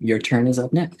 Mo, your turn is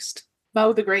up next.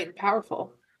 Mo the Great and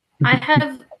Powerful. I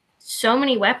have so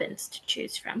many weapons to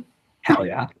choose from. Hell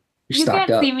yeah. You're You stocked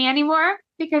can't up. see me anymore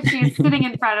because she's sitting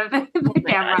in front of the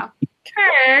camera.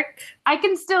 Kirk. I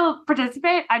can still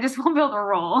participate. I just won't be able to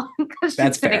roll because she's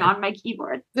That's sitting fair. on my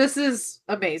keyboard. This is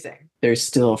amazing. There's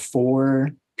still 4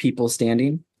 people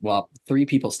standing. Well, 3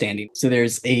 people standing. So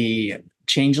there's a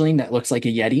changeling that looks like a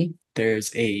Yeti.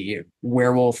 There's a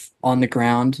werewolf on the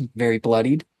ground, very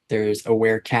bloodied. There's a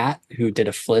werecat who did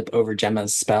a flip over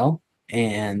Gemma's spell.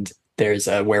 And there's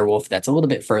a werewolf that's a little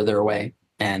bit further away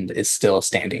and is still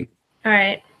standing. All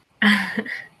right.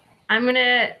 I'm going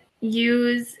to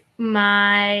use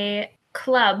my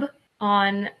club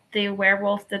on the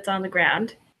werewolf that's on the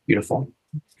ground. Beautiful.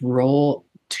 Roll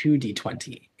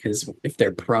 2d20, because if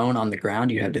they're prone on the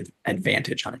ground, you have the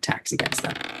advantage on attacks against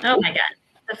them. Oh my god.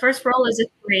 The first roll is a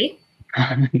 3.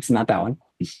 It's not that one.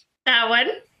 That one.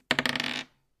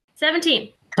 17.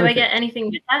 Do I Perfect. get anything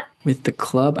with that? With the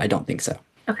club, I don't think so.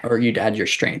 Okay. Or you'd add your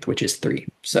strength, which is 3.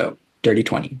 So dirty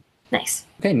 20. Nice.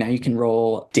 Okay, now you can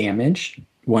roll damage,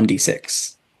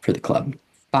 1d6 for the club.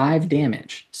 5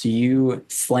 damage. So you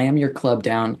slam your club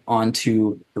down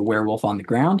onto the werewolf on the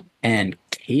ground and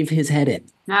cave his head in.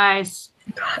 Nice.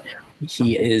 God.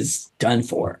 He is done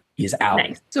for. He's out.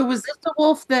 Nice. So was this the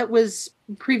wolf that was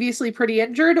previously pretty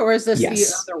injured, or is this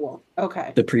Yes. the other wolf?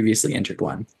 Okay. The previously injured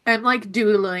one. I'm like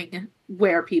doodling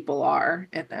where people are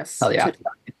in this. Hell yeah.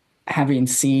 Having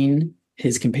seen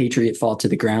his compatriot fall to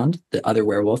the ground, the other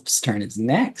werewolf's turn is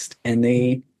next, and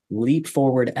they leap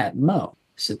forward at Mo.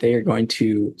 So they are going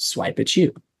to swipe at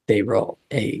you. They roll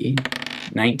a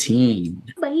 19,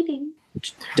 Waiting.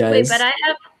 which does. Wait, but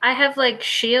I have like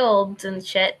shields and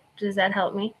shit. Does that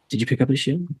help me? Did you pick up a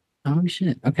shield? Oh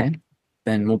shit. Okay.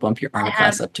 Then we'll bump your armor I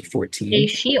class have up to 14. A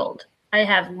shield. I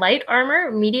have light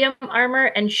armor, medium armor,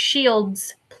 and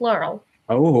shields, plural.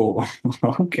 Oh,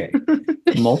 okay.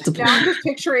 Multiple. Now I'm just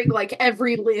picturing like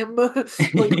every limb,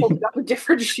 like holding up a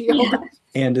different shield.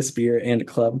 And a spear and a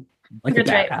club. Like That's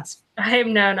a right. badass. I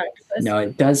am now not this. No,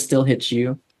 it does still hit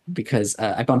you because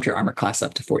I bumped your armor class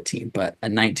up to 14, but a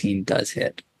 19 does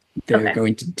hit. They're Okay.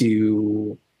 going to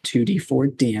do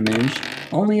 2d4 damage,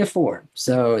 only a 4.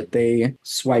 So they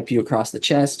swipe you across the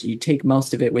chest. You take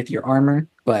most of it with your armor,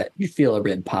 but you feel a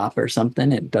rib pop or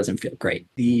something. It doesn't feel great.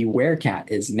 The werecat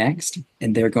is next,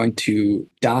 and they're going to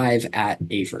dive at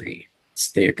Avery.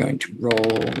 So they're going to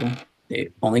roll. They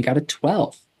only got a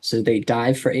 12. So they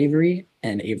dive for Avery,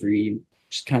 and Avery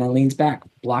just kind of leans back,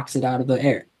 blocks it out of the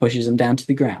air, pushes him down to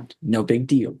the ground. No big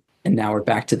deal. And now we're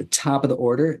back to the top of the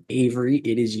order. Avery,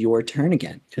 it is your turn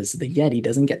again because the Yeti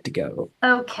doesn't get to go.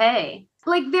 Okay.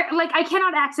 I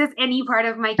cannot access any part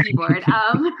of my keyboard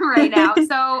right now.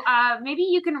 So maybe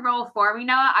you can roll for me,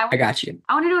 Noah. I got you.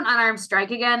 I want to do an unarmed strike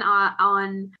again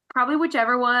on probably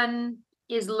whichever one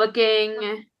is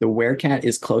looking. The werecat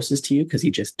is closest to you because he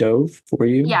just dove for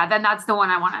you. Yeah, then that's the one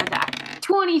I want to attack.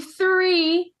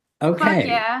 23. Okay. Fuck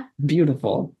yeah.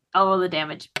 Beautiful. I'll roll the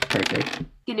damage. Perfect.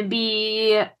 Gonna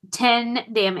be 10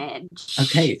 damage.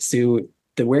 Okay, so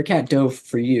the werecat dove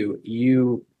for you.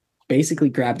 You basically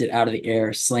grabbed it out of the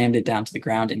air, slammed it down to the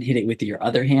ground, and hit it with your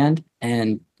other hand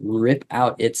and rip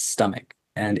out its stomach.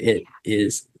 And it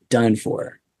is done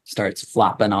for. Starts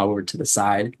flopping over to the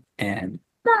side and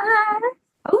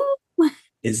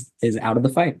is out of the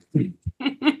fight.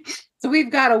 So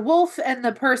we've got a wolf and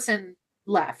the person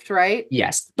left, right?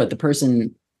 Yes, but the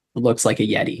person looks like a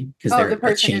Yeti because Oh, they're the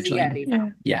person a is a changeling. Yeti. Yeah.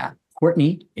 Yeah.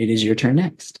 Courtney, it is your turn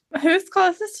next. Who's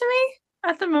closest to me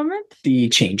at the moment? The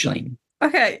changeling.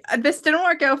 Okay, this didn't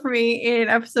work out for me in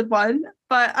episode 1,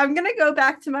 but I'm gonna go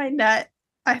back to my net.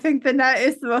 I think the net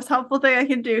is the most helpful thing I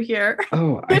can do here.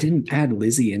 Oh, I didn't add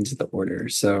Lizzie into the order,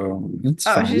 so it's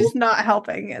Oh, fine. she's not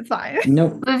helping. It's fine.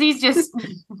 Nope. Lizzie's just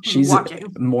She's watching.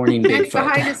 mourning And Bigfoot.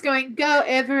 behind us going, go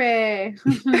Avery.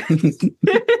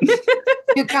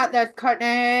 You got that,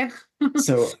 Courtney.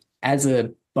 So as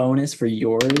a bonus for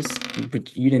yours,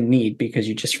 but you didn't need because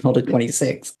you just rolled a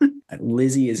 26.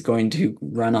 Lizzie is going to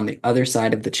run on the other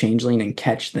side of the changeling and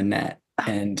catch the net.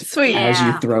 And Sweet. as you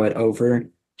Yeah. throw it over,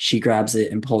 she grabs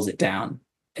it and pulls it down.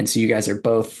 And so you guys are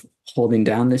both holding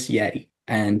down this Yeti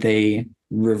and they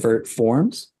revert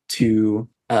forms to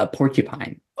a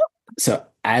porcupine. So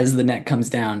as the net comes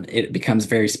down, it becomes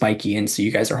very spiky. And so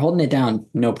you guys are holding it down,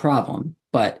 no problem,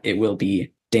 but it will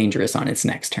be dangerous on its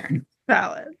next turn.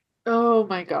 Valid. Oh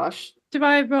my gosh. Do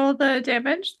I roll the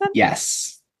damage then?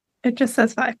 Yes. It just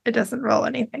says 5. It doesn't roll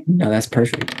anything. No, that's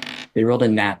perfect. They rolled a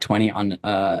nat 20 on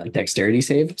a dexterity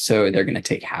save, so they're going to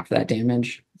take half that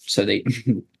damage. So they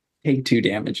take 2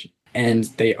 damage, and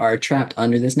they are trapped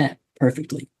under this net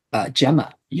perfectly.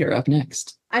 Gemma, you're up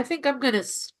next. I think I'm gonna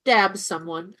stab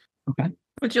someone.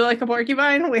 Would you like a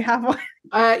porcupine? We have one.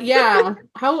 Yeah.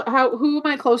 Who am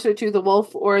I closer to, the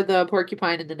wolf or the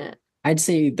porcupine in the net? I'd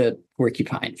say the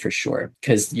porcupine for sure,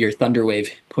 because your thunder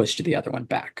wave pushed the other one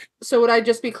back. So would I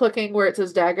just be clicking where it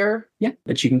says dagger? Yeah,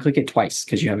 but you can click it twice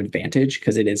because you have advantage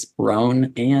because it is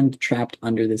prone and trapped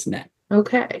under this net.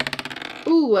 Okay.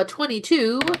 Ooh, a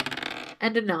 22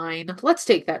 and a 9. Let's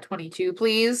take that 22,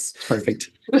 please.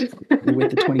 Perfect. With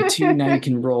the 22, now you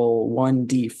can roll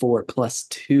 1d4 plus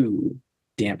 2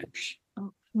 damage.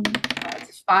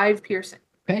 That's 5 piercing.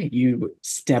 Okay, you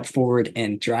step forward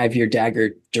and drive your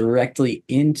dagger directly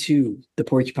into the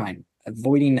porcupine,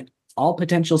 avoiding all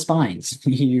potential spines.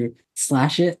 You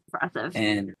slash it Impressive.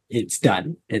 and it's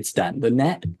done. It's done. The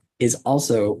net is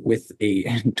also with a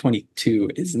 22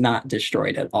 is not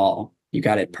destroyed at all. You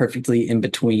got it perfectly in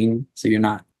between, so you're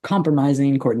not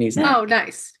compromising Courtney's neck. Oh,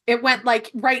 nice. It went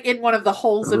like right in one of the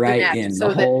holes of Right the net in so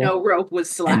the that hole. no rope was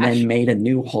And slashed. then made a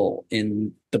new hole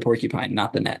in the porcupine,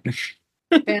 not the net.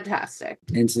 Fantastic.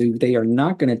 And so they are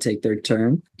not going to take their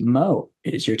turn. Mo,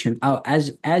 it is your turn. Oh,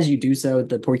 as you do so,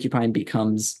 the porcupine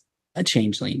becomes a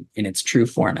changeling in its true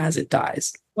form as it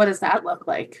dies. What does that look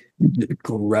like?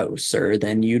 Grosser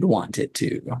than you'd want it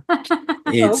to.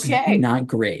 It's Okay. not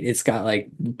great. It's got like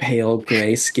pale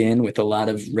gray skin with a lot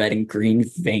of red and green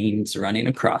veins running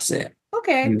across it.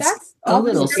 Okay, It's that's a all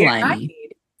the little description I slimy.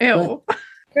 need. Ew.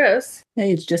 Gross.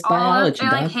 Hey, it's just I biology.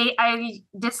 like Doc. I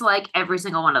dislike every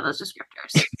single one of those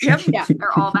descriptors. Yep. Yeah.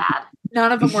 They're all bad.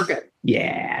 None of them were good.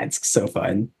 Yeah, it's so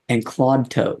fun. And clawed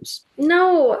toes.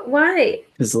 No, why?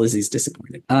 Because Lizzie's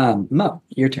disappointed. Mo,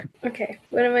 your turn. Okay,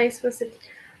 what am I supposed to?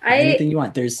 Anything you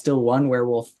want. There's still one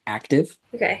werewolf active.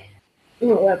 Okay.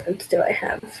 What weapons do I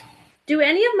have? Do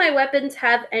any of my weapons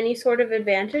have any sort of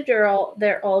advantage, or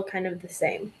they're all kind of the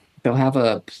same? They'll have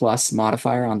a plus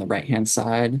modifier on the right-hand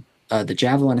side. The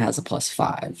javelin has a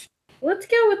 +5. Let's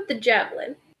go with the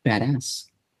javelin. Badass.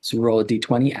 So roll a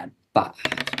d20 at 5.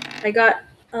 I got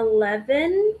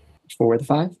 11. 4 with a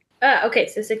 5. Okay,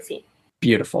 so 16.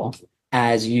 Beautiful.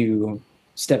 As you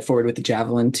step forward with the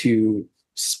javelin to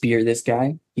spear this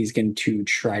guy, he's going to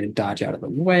try to dodge out of the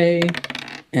way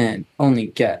and only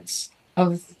gets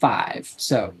a 5.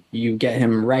 So you get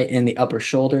him right in the upper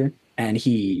shoulder, and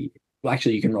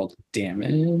actually you can roll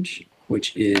damage,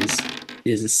 which is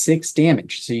a 6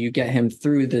 damage. So you get him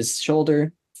through this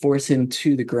shoulder, force him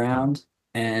to the ground,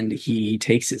 and he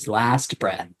takes his last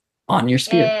breath on your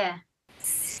spear. Yeah.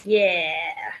 Yeah.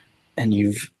 And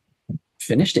you've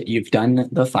finished it. You've done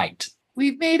the fight.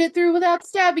 We've made it through without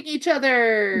stabbing each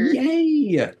other.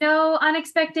 Yay! No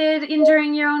unexpected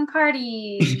injuring your own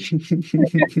party.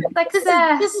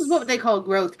 Success. This is what they call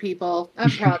growth, people. I'm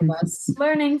proud of us.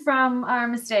 Learning from our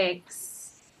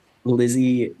mistakes.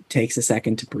 Lizzie takes a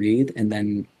second to breathe and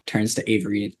then turns to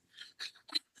Avery.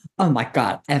 Oh my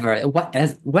God, Avery, what?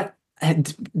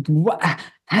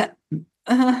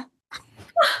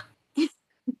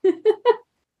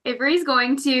 Avery's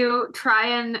going to try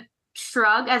and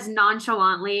shrug as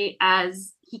nonchalantly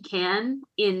as he can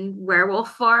in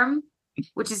werewolf form,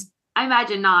 which is, I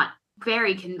imagine, not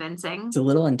very convincing. It's a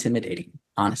little intimidating,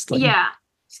 honestly. Yeah.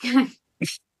 I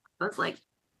was like,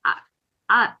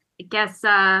 I guess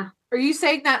Are you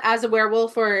saying that as a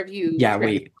werewolf, or have you? Yeah,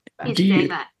 wait. he's saying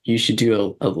that. You should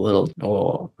do a little.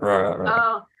 Oh,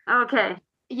 okay.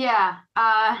 Yeah.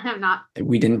 I'm not.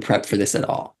 We didn't prep for this at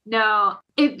all. No.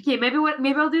 Okay, maybe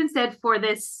I'll do instead for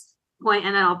this point,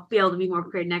 and then I'll be able to be more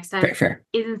prepared next time. Very fair.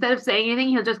 Is instead of saying anything,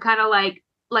 he'll just kind of like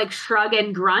shrug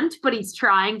and grunt, but he's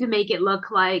trying to make it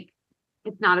look like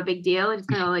it's not a big deal. It's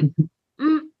kind of like,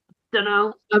 don't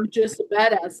know. I'm just a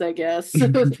badass, I guess.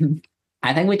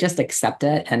 I think we just accept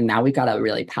it, and now we've got a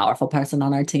really powerful person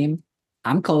on our team.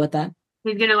 I'm cool with that.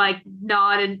 He's gonna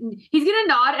nod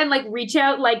and like reach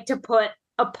out like to put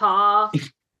a paw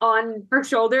on her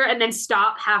shoulder and then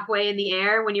stop halfway in the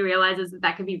air when he realizes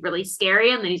that could be really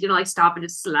scary, and then he's gonna like stop and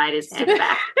just slide his hand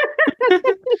back.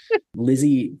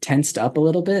 Lizzie tensed up a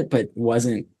little bit, but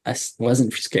wasn't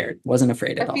scared, wasn't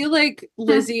afraid at all. I feel like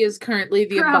Lizzie is currently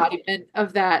the Proud. embodiment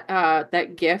of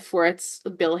that gif where it's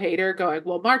Bill Hader going,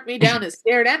 "Well, mark me down as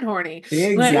scared and horny."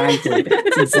 Exactly.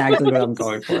 That's exactly what I'm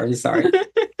going for. I'm sorry.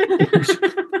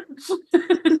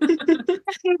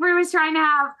 Avery was trying to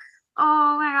have.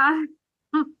 Oh my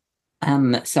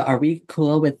god. So are we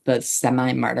cool with the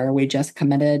semi-murder we just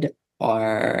committed,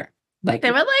 or like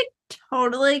They were like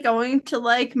totally going to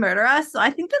like murder us. So I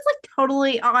think that's like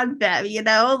totally on them, you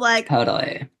know? Like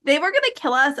totally? they were gonna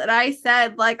kill us, and I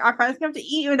said, like, our friends have to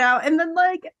eat you now. And then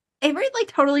like Avery like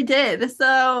totally did.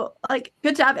 So like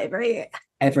good job, Avery.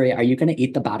 Avery, are you gonna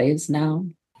eat the bodies now?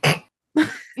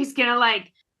 He's gonna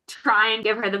like try and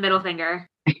give her the middle finger.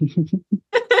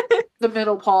 The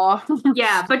middle paw.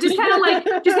 Yeah, but just kind of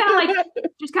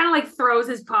like throws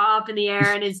his paw up in the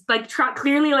air and is like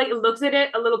clearly like looks at it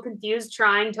a little confused,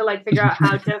 trying to like figure out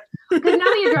how to. Because now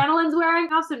the adrenaline's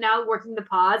wearing off, so now working the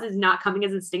paws is not coming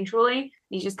as instinctually.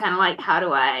 He's just kind of like, how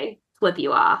do I flip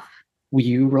you off? Will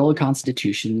you roll a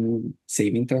Constitution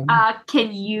saving throw?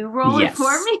 Can you roll Yes, it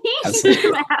for me?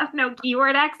 absolutely. I have no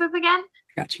keyword access again.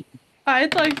 Got you.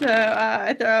 I'd like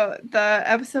to throw the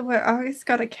episode where August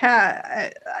got a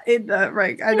cat in the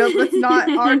ring. I know that's not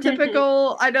our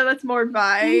typical. I know that's more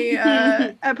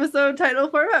my episode title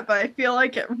format, but I feel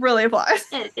like it really applies.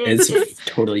 It's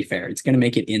totally fair. It's gonna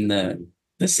make it in the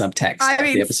subtext I of the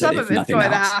mean, episode, some if of it's nothing going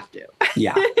to else. have to.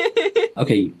 Yeah.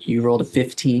 Okay, you rolled a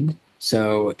 15,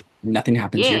 so nothing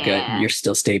happens. You're Yeah. good. You're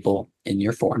still stable in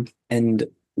your form. And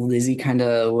Lizzie kind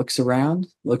of looks around,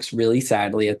 looks really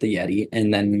sadly at the Yeti,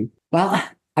 and then, well,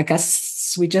 I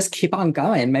guess we just keep on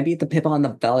going. Maybe the people in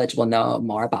the village will know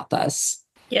more about this.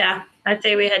 Yeah, I'd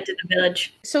say we head to the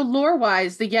village. So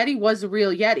lore-wise, the Yeti was a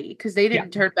real Yeti because they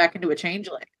didn't turn back into a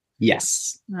changeling.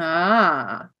 Yes,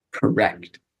 Ah.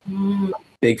 correct.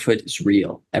 Bigfoot is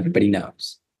real. Everybody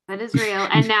knows. That is real.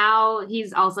 And now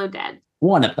he's also dead.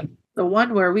 One of them. The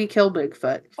one where we kill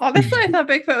Bigfoot. Honestly, I thought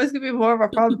Bigfoot was going to be more of a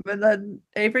problem, and then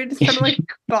Avery just kind of like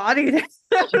bodied it.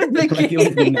 Like it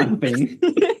was nothing.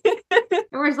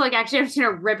 Or it's like, actually, I'm just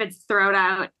going to rip its throat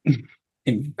out.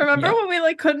 Remember Yeah. when we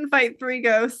like couldn't fight 3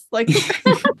 ghosts? Like,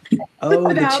 Oh, the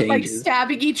Without like changes.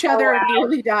 stabbing each other and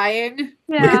nearly dying.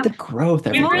 Look at the growth.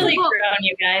 We've everybody. really grown,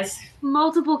 you guys.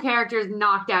 Multiple characters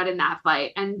knocked out in that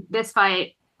fight. And this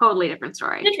fight, totally different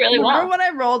story. Did really remember well. when I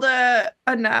rolled a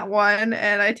nat 1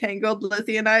 and I tangled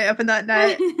Lizzie and I up in that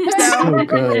net? So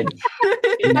good.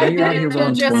 And now I you're out did here it till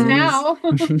rolling just 20s. now.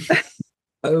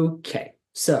 Okay.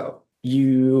 So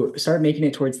you start making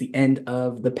it towards the end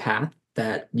of the path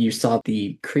that you saw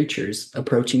the creatures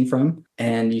approaching from,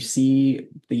 and you see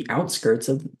the outskirts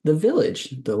of the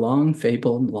village, the long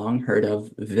fabled, long heard of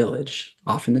village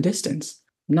off in the distance.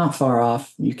 Not far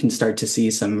off, you can start to see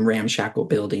some ramshackle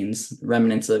buildings,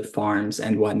 remnants of farms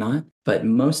and whatnot, but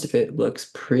most of it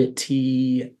looks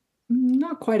pretty,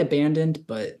 not quite abandoned,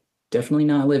 but definitely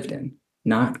not lived in,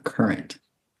 not current.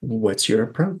 What's your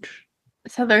approach?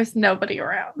 So there's nobody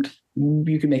around.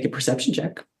 You can make a perception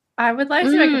check. I would like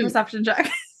to make a perception check.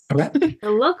 Okay.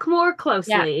 Look more Yeah.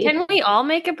 closely. Can we all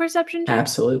make a perception check?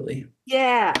 Absolutely.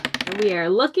 Yeah. We are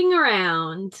looking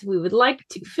around. We would like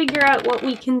to figure out what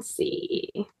we can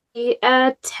see.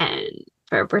 A 10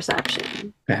 for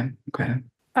perception. Okay.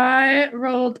 I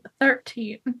rolled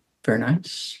 13. Very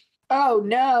nice. Oh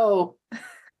no.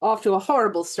 Off to a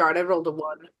horrible start. I rolled a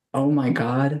 1. Oh my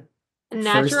god. First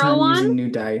Natural time using one. new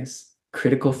dice.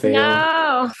 Critical fail.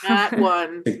 No. That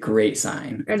one. A great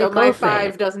sign. So Critical my fail.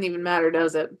 5 doesn't even matter,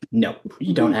 does it? No,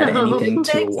 you don't add No, anything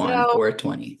to a thanks, 1 no. or a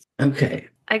 20. Okay.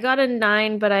 I got a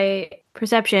 9, but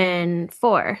perception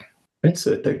 4. Right,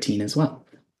 so a 13 as well.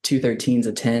 2 13s,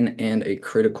 a 10, and a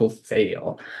critical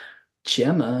fail.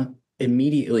 Gemma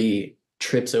immediately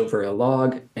trips over a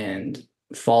log and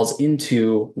falls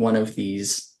into one of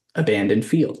these abandoned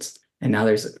fields. And now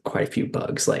there's quite a few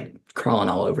bugs like crawling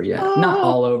all over you. Not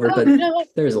all over, but no.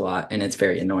 there's a lot, and it's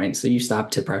very annoying. So you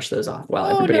stop to brush those off while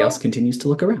Oh, everybody no. else continues to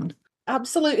look around.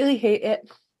 Absolutely hate it.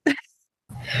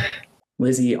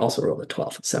 Lizzie also rolled a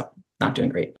 12, so not doing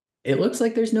great. It looks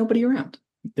like there's nobody around.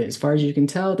 As far as you can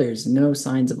tell, there's no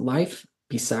signs of life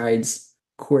besides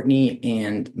Courtney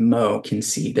and Mo can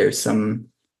see there's some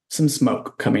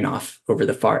smoke coming off over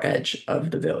the far edge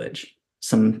of the village.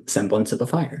 Some semblance of a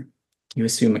fire. You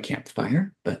assume a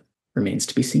campfire, but remains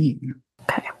to be seen.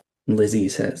 Okay. Lizzie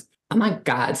says, "Oh my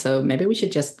god, so maybe we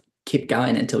should just keep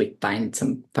going until we find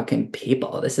some fucking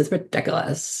people. This is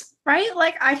ridiculous." Right?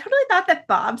 Like, I totally thought that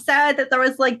Bob said that there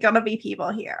was, like, gonna be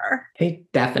people here. He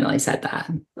definitely said that.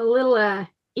 A little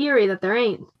eerie that there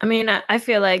ain't. I mean, I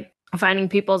feel like finding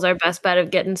people's our best bet of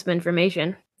getting some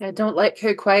information. I don't like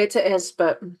how quiet it is,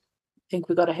 but I think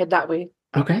we gotta head that way.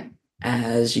 Okay.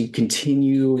 As you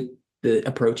continue the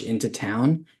approach into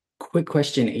town, quick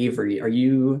question, Avery, are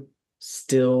you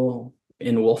still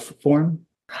in wolf form?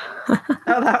 Oh,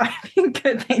 that might be a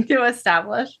good thing to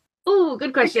establish. Oh,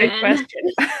 good question. Good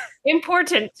question.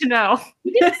 Important to know.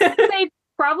 You could say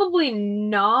probably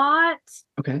not.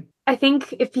 Okay. I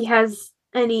think if he has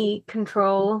any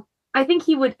control, I think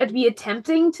he would be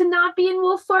attempting to not be in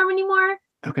wolf form anymore.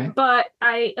 Okay. But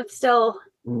I am still.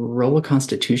 Roll a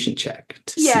constitution check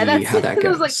to Yeah, see that's how that I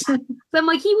was goes. like, I'm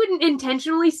like, he wouldn't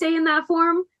intentionally stay in that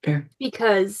form Fair.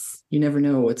 because, You never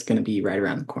know what's going to be right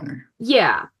around the corner.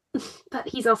 yeah. But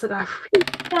he's also got really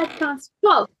bad const.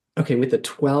 Well, Okay, with a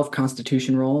 12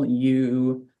 constitution roll,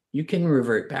 you can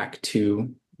revert back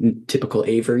to typical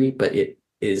Avery, but it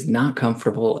is not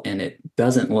comfortable and it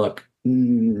doesn't look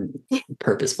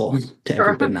purposeful to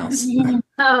everyone else.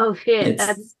 oh shit, It's-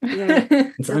 that's yeah.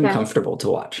 It's Okay. uncomfortable to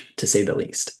watch, to say the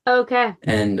least. Okay.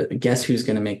 And guess who's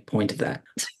going to make point of that?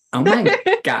 Oh my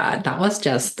god, that was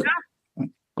just.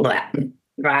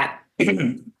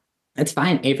 It's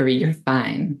fine, Avery, you're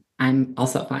fine. I'm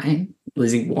also fine.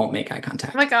 Lizzie won't make eye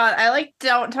contact. Oh my god, I like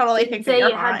don't totally Didn't think that say you're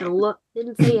you had to fine. look.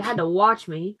 Didn't say you had to watch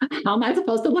me. How am I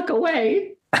supposed to look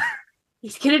away?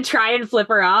 He's gonna try and flip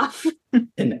her off.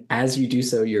 And as you do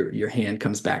so, your hand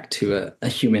comes back to a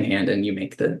human hand and you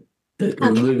make the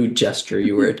lewd gesture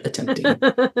you were attempting.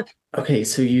 Okay,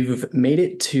 so you've made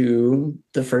it to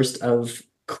the first of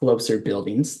closer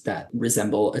buildings that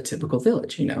resemble a typical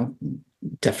village,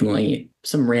 Definitely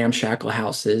some ramshackle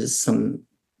houses,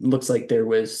 looks like there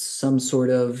was some sort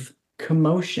of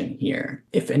commotion here.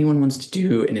 If anyone wants to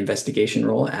do an investigation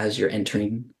roll as you're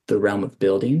entering the realm of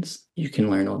buildings, you can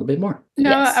learn a little bit more. No,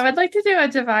 Yes. I would like to do a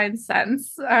divine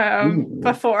sense Ooh.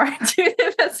 before I do the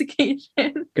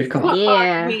investigation. Good call.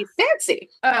 Yeah. Be fancy.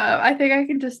 I think I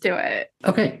can just do it.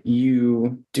 Okay,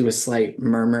 you do a slight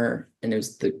murmur, and it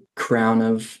was the crown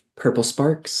of purple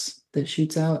sparks that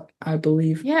shoots out, I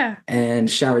believe, Yeah.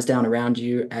 and showers down around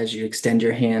you as you extend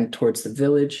your hand towards the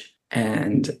village,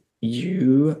 and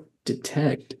you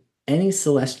detect any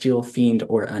celestial fiend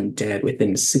or undead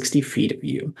within 60 feet of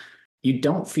you. You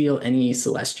don't feel any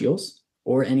celestials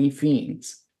or any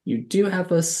fiends. You do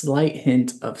have a slight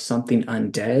hint of something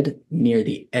undead near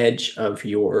the edge of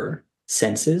your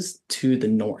senses to the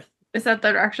north. Is that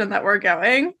the direction that we're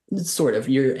going? Sort of.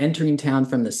 You're entering town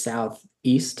from the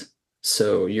southeast,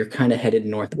 so you're kind of headed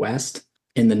northwest.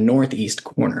 In the northeast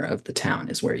corner of the town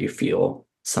is where you feel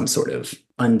some sort of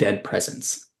undead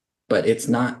presence. but it's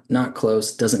not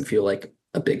close. Doesn't feel like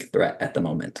a big threat at the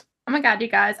moment. Oh my God, you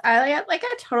guys, I get like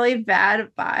a totally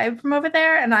bad vibe from over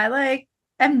there, and I like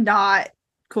am not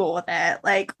cool with it.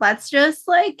 Like, let's just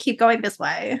like keep going this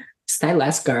way. Say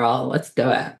less, girl. Let's do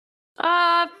it.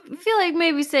 I feel like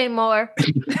maybe say more.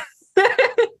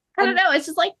 I don't know. It's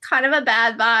just like kind of a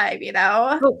bad vibe, you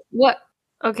know? Oh, what?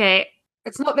 Okay.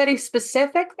 It's not very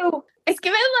specific though. It's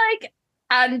given like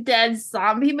undead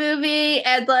zombie movie,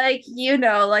 and like, you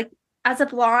know, like as a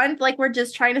blonde, like we're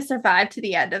just trying to survive to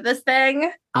the end of this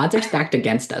thing. Odds are stacked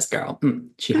against us, girl.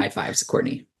 She high fives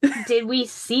Courtney. Did we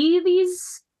see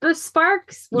the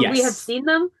sparks? Would we Yes. have seen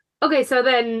them? Okay, so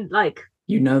then like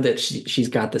You know that she's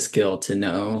got the skill to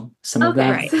know some of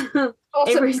okay. that.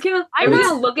 Also, Avery's gonna I'm But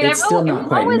gonna look at it's still everyone. not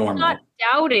quite Mo is normal. not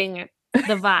doubting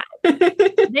the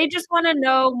vibe. They just want to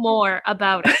know more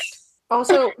about it.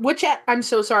 also, I'm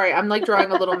so sorry. I'm like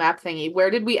drawing a little map thingy. Where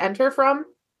did we enter from?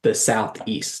 The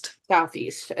southeast.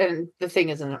 Southeast. And the thing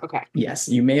isn't okay. Yes,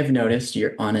 you may have noticed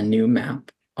you're on a new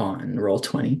map on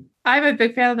Roll20. I'm a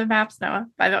big fan of the maps, Noah,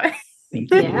 by the way.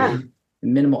 Thank you. Yeah.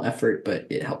 Minimal effort, but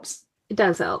it helps. It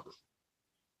does help.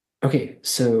 Okay,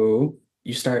 so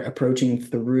you start approaching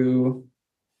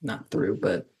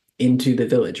but into the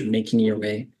village, making your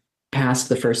way past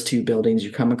the first two buildings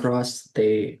you come across.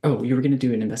 You were going to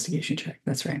do an investigation check.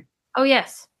 That's right. Oh,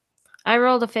 yes. I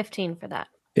rolled a 15 for that.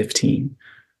 15.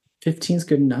 15 is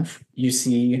good enough. You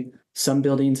see some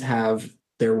buildings have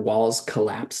their walls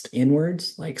collapsed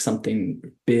inwards, like something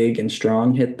big and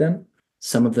strong hit them.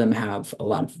 Some of them have a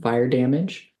lot of fire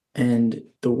damage. And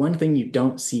the one thing you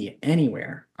don't see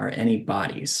anywhere are any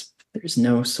bodies. There's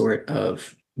no sort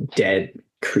of dead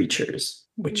creatures,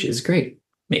 which is great,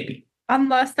 maybe.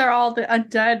 Unless they're all the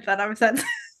undead that I was at.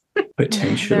 They're all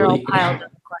Potentially. piled in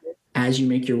the corner. As you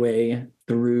make your way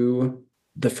through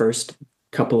the first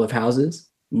couple of houses,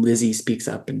 Lizzie speaks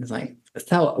up and is like,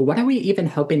 so what are we even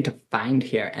hoping to find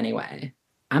here anyway?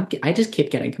 I just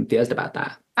keep getting confused about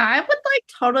that. I would like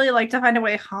totally like to find a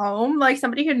way home, like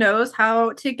somebody who knows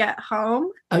how to get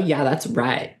home. Oh yeah, that's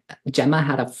right. Gemma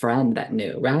had a friend that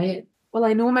knew, right? Well,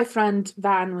 I know my friend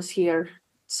Van was here.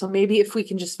 So maybe if we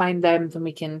can just find them, then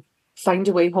we can find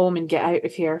a way home and get out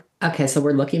of here. Okay, so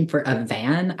we're looking for a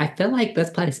van. I feel like this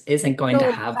place isn't going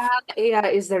to have... Van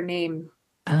is their name.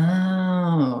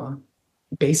 Oh.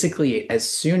 Basically, as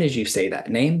soon as you say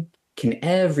that name, can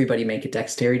everybody make a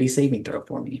dexterity saving throw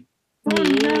for me?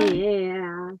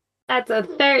 Yeah. That's a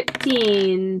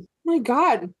 13. My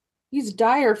God, these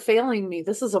die are failing me.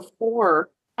 This is a 4.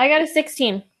 I got a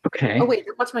 16. Okay. Oh wait,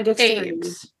 what's my dexterity?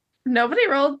 8. Nobody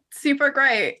rolled super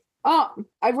great. Oh,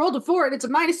 I rolled a 4 and it's a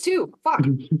 -2. Fuck.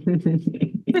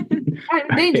 I'm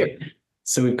in danger. Okay.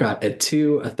 So we've got a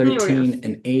 2, a 13,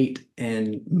 an 8,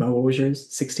 and Mo, what was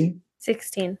yours? 16?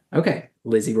 16. Okay.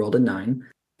 Lizzie rolled a 9.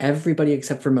 Everybody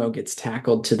except for Mo gets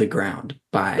tackled to the ground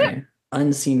by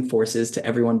unseen forces to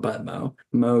everyone but Mo.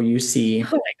 Mo, you see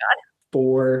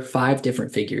 5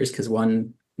 different figures because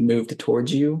one moved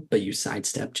towards you, but you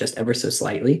sidestepped just ever so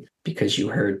slightly because you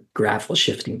heard gravel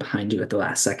shifting behind you at the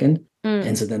last second.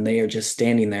 And so then they are just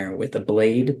standing there with a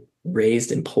blade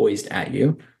raised and poised at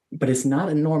you. But it's not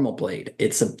a normal blade.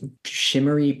 It's a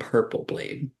shimmery purple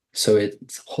blade. So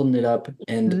it's holding it up,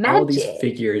 and all these Magic.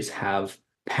 figures have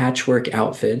patchwork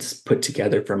outfits put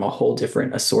together from a whole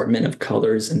different assortment of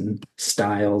colors and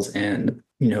styles and,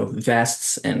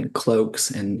 vests and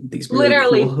cloaks and these really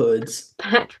Literally. cool hoods.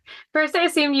 First, I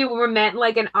assumed you were meant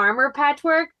like an armor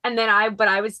patchwork, and then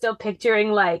I was still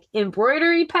picturing like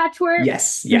embroidery patchwork.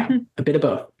 Yes, yeah, a bit of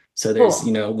both. So there's,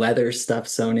 Cool. leather stuff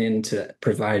sewn in to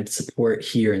provide support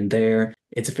here and there.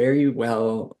 It's very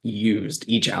well used,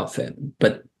 each outfit.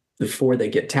 But before they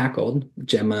get tackled,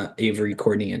 Gemma, Avery,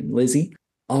 Courtney, and Lizzie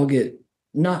all get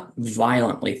not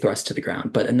violently thrust to the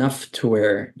ground, but enough to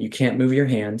where you can't move your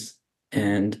hands.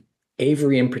 And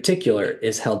Avery in particular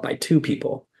is held by 2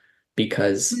 people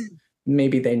because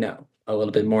maybe they know a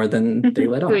little bit more than they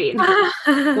let on. Sweet.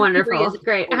 Wonderful. Wonderful. Is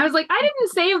great. I was like, I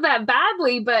didn't save that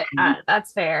badly, but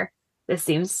that's fair. This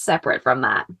seems separate from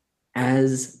that.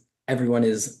 As everyone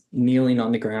is kneeling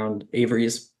on the ground, Avery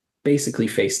is basically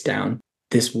face down.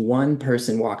 This one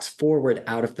person walks forward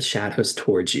out of the shadows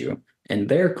towards you, and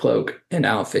their cloak and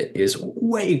outfit is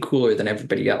way cooler than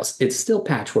everybody else. It's still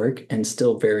patchwork and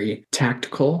still very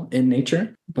tactical in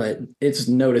nature, but it's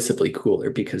noticeably cooler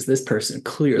because this person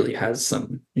clearly has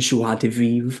some joie de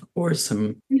vivre or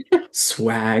some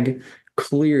swag.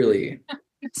 Clearly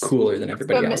cooler than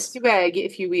everybody else. Swag,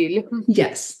 if you will.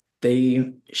 Yes.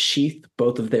 They sheath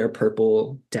both of their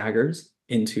purple daggers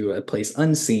into a place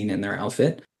unseen in their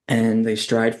outfit, and they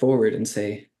stride forward and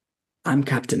say, I'm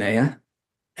Captain Aya,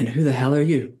 and who the hell are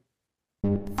you?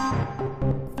 That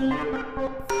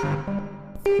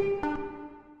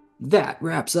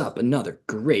wraps up another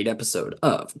great episode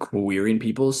of Queering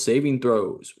People's Saving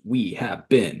Throws. We have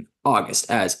been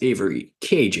August as Avery,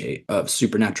 KJ of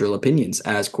Supernatural Opinions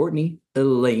as Courtney,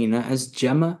 Elena as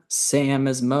Gemma, Sam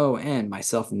as Mo, and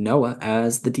myself, Noah,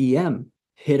 as the DM.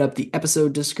 Hit up the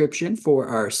episode description for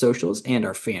our socials and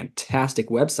our fantastic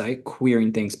website,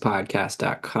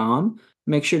 queeringthingspodcast.com.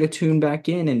 Make sure to tune back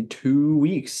in 2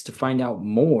 weeks to find out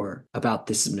more about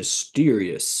this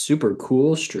mysterious, super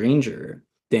cool stranger.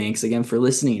 Thanks again for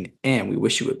listening, and we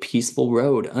wish you a peaceful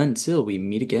road until we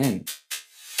meet again.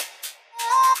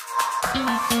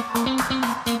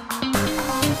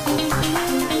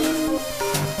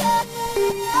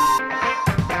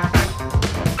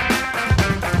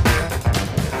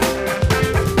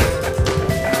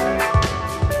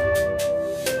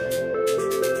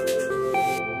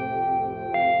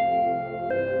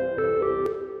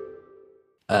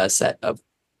 A set of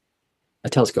a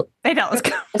telescope. A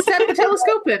telescope. A set of a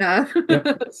telescope and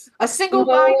Yep. a single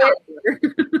Well, binocular.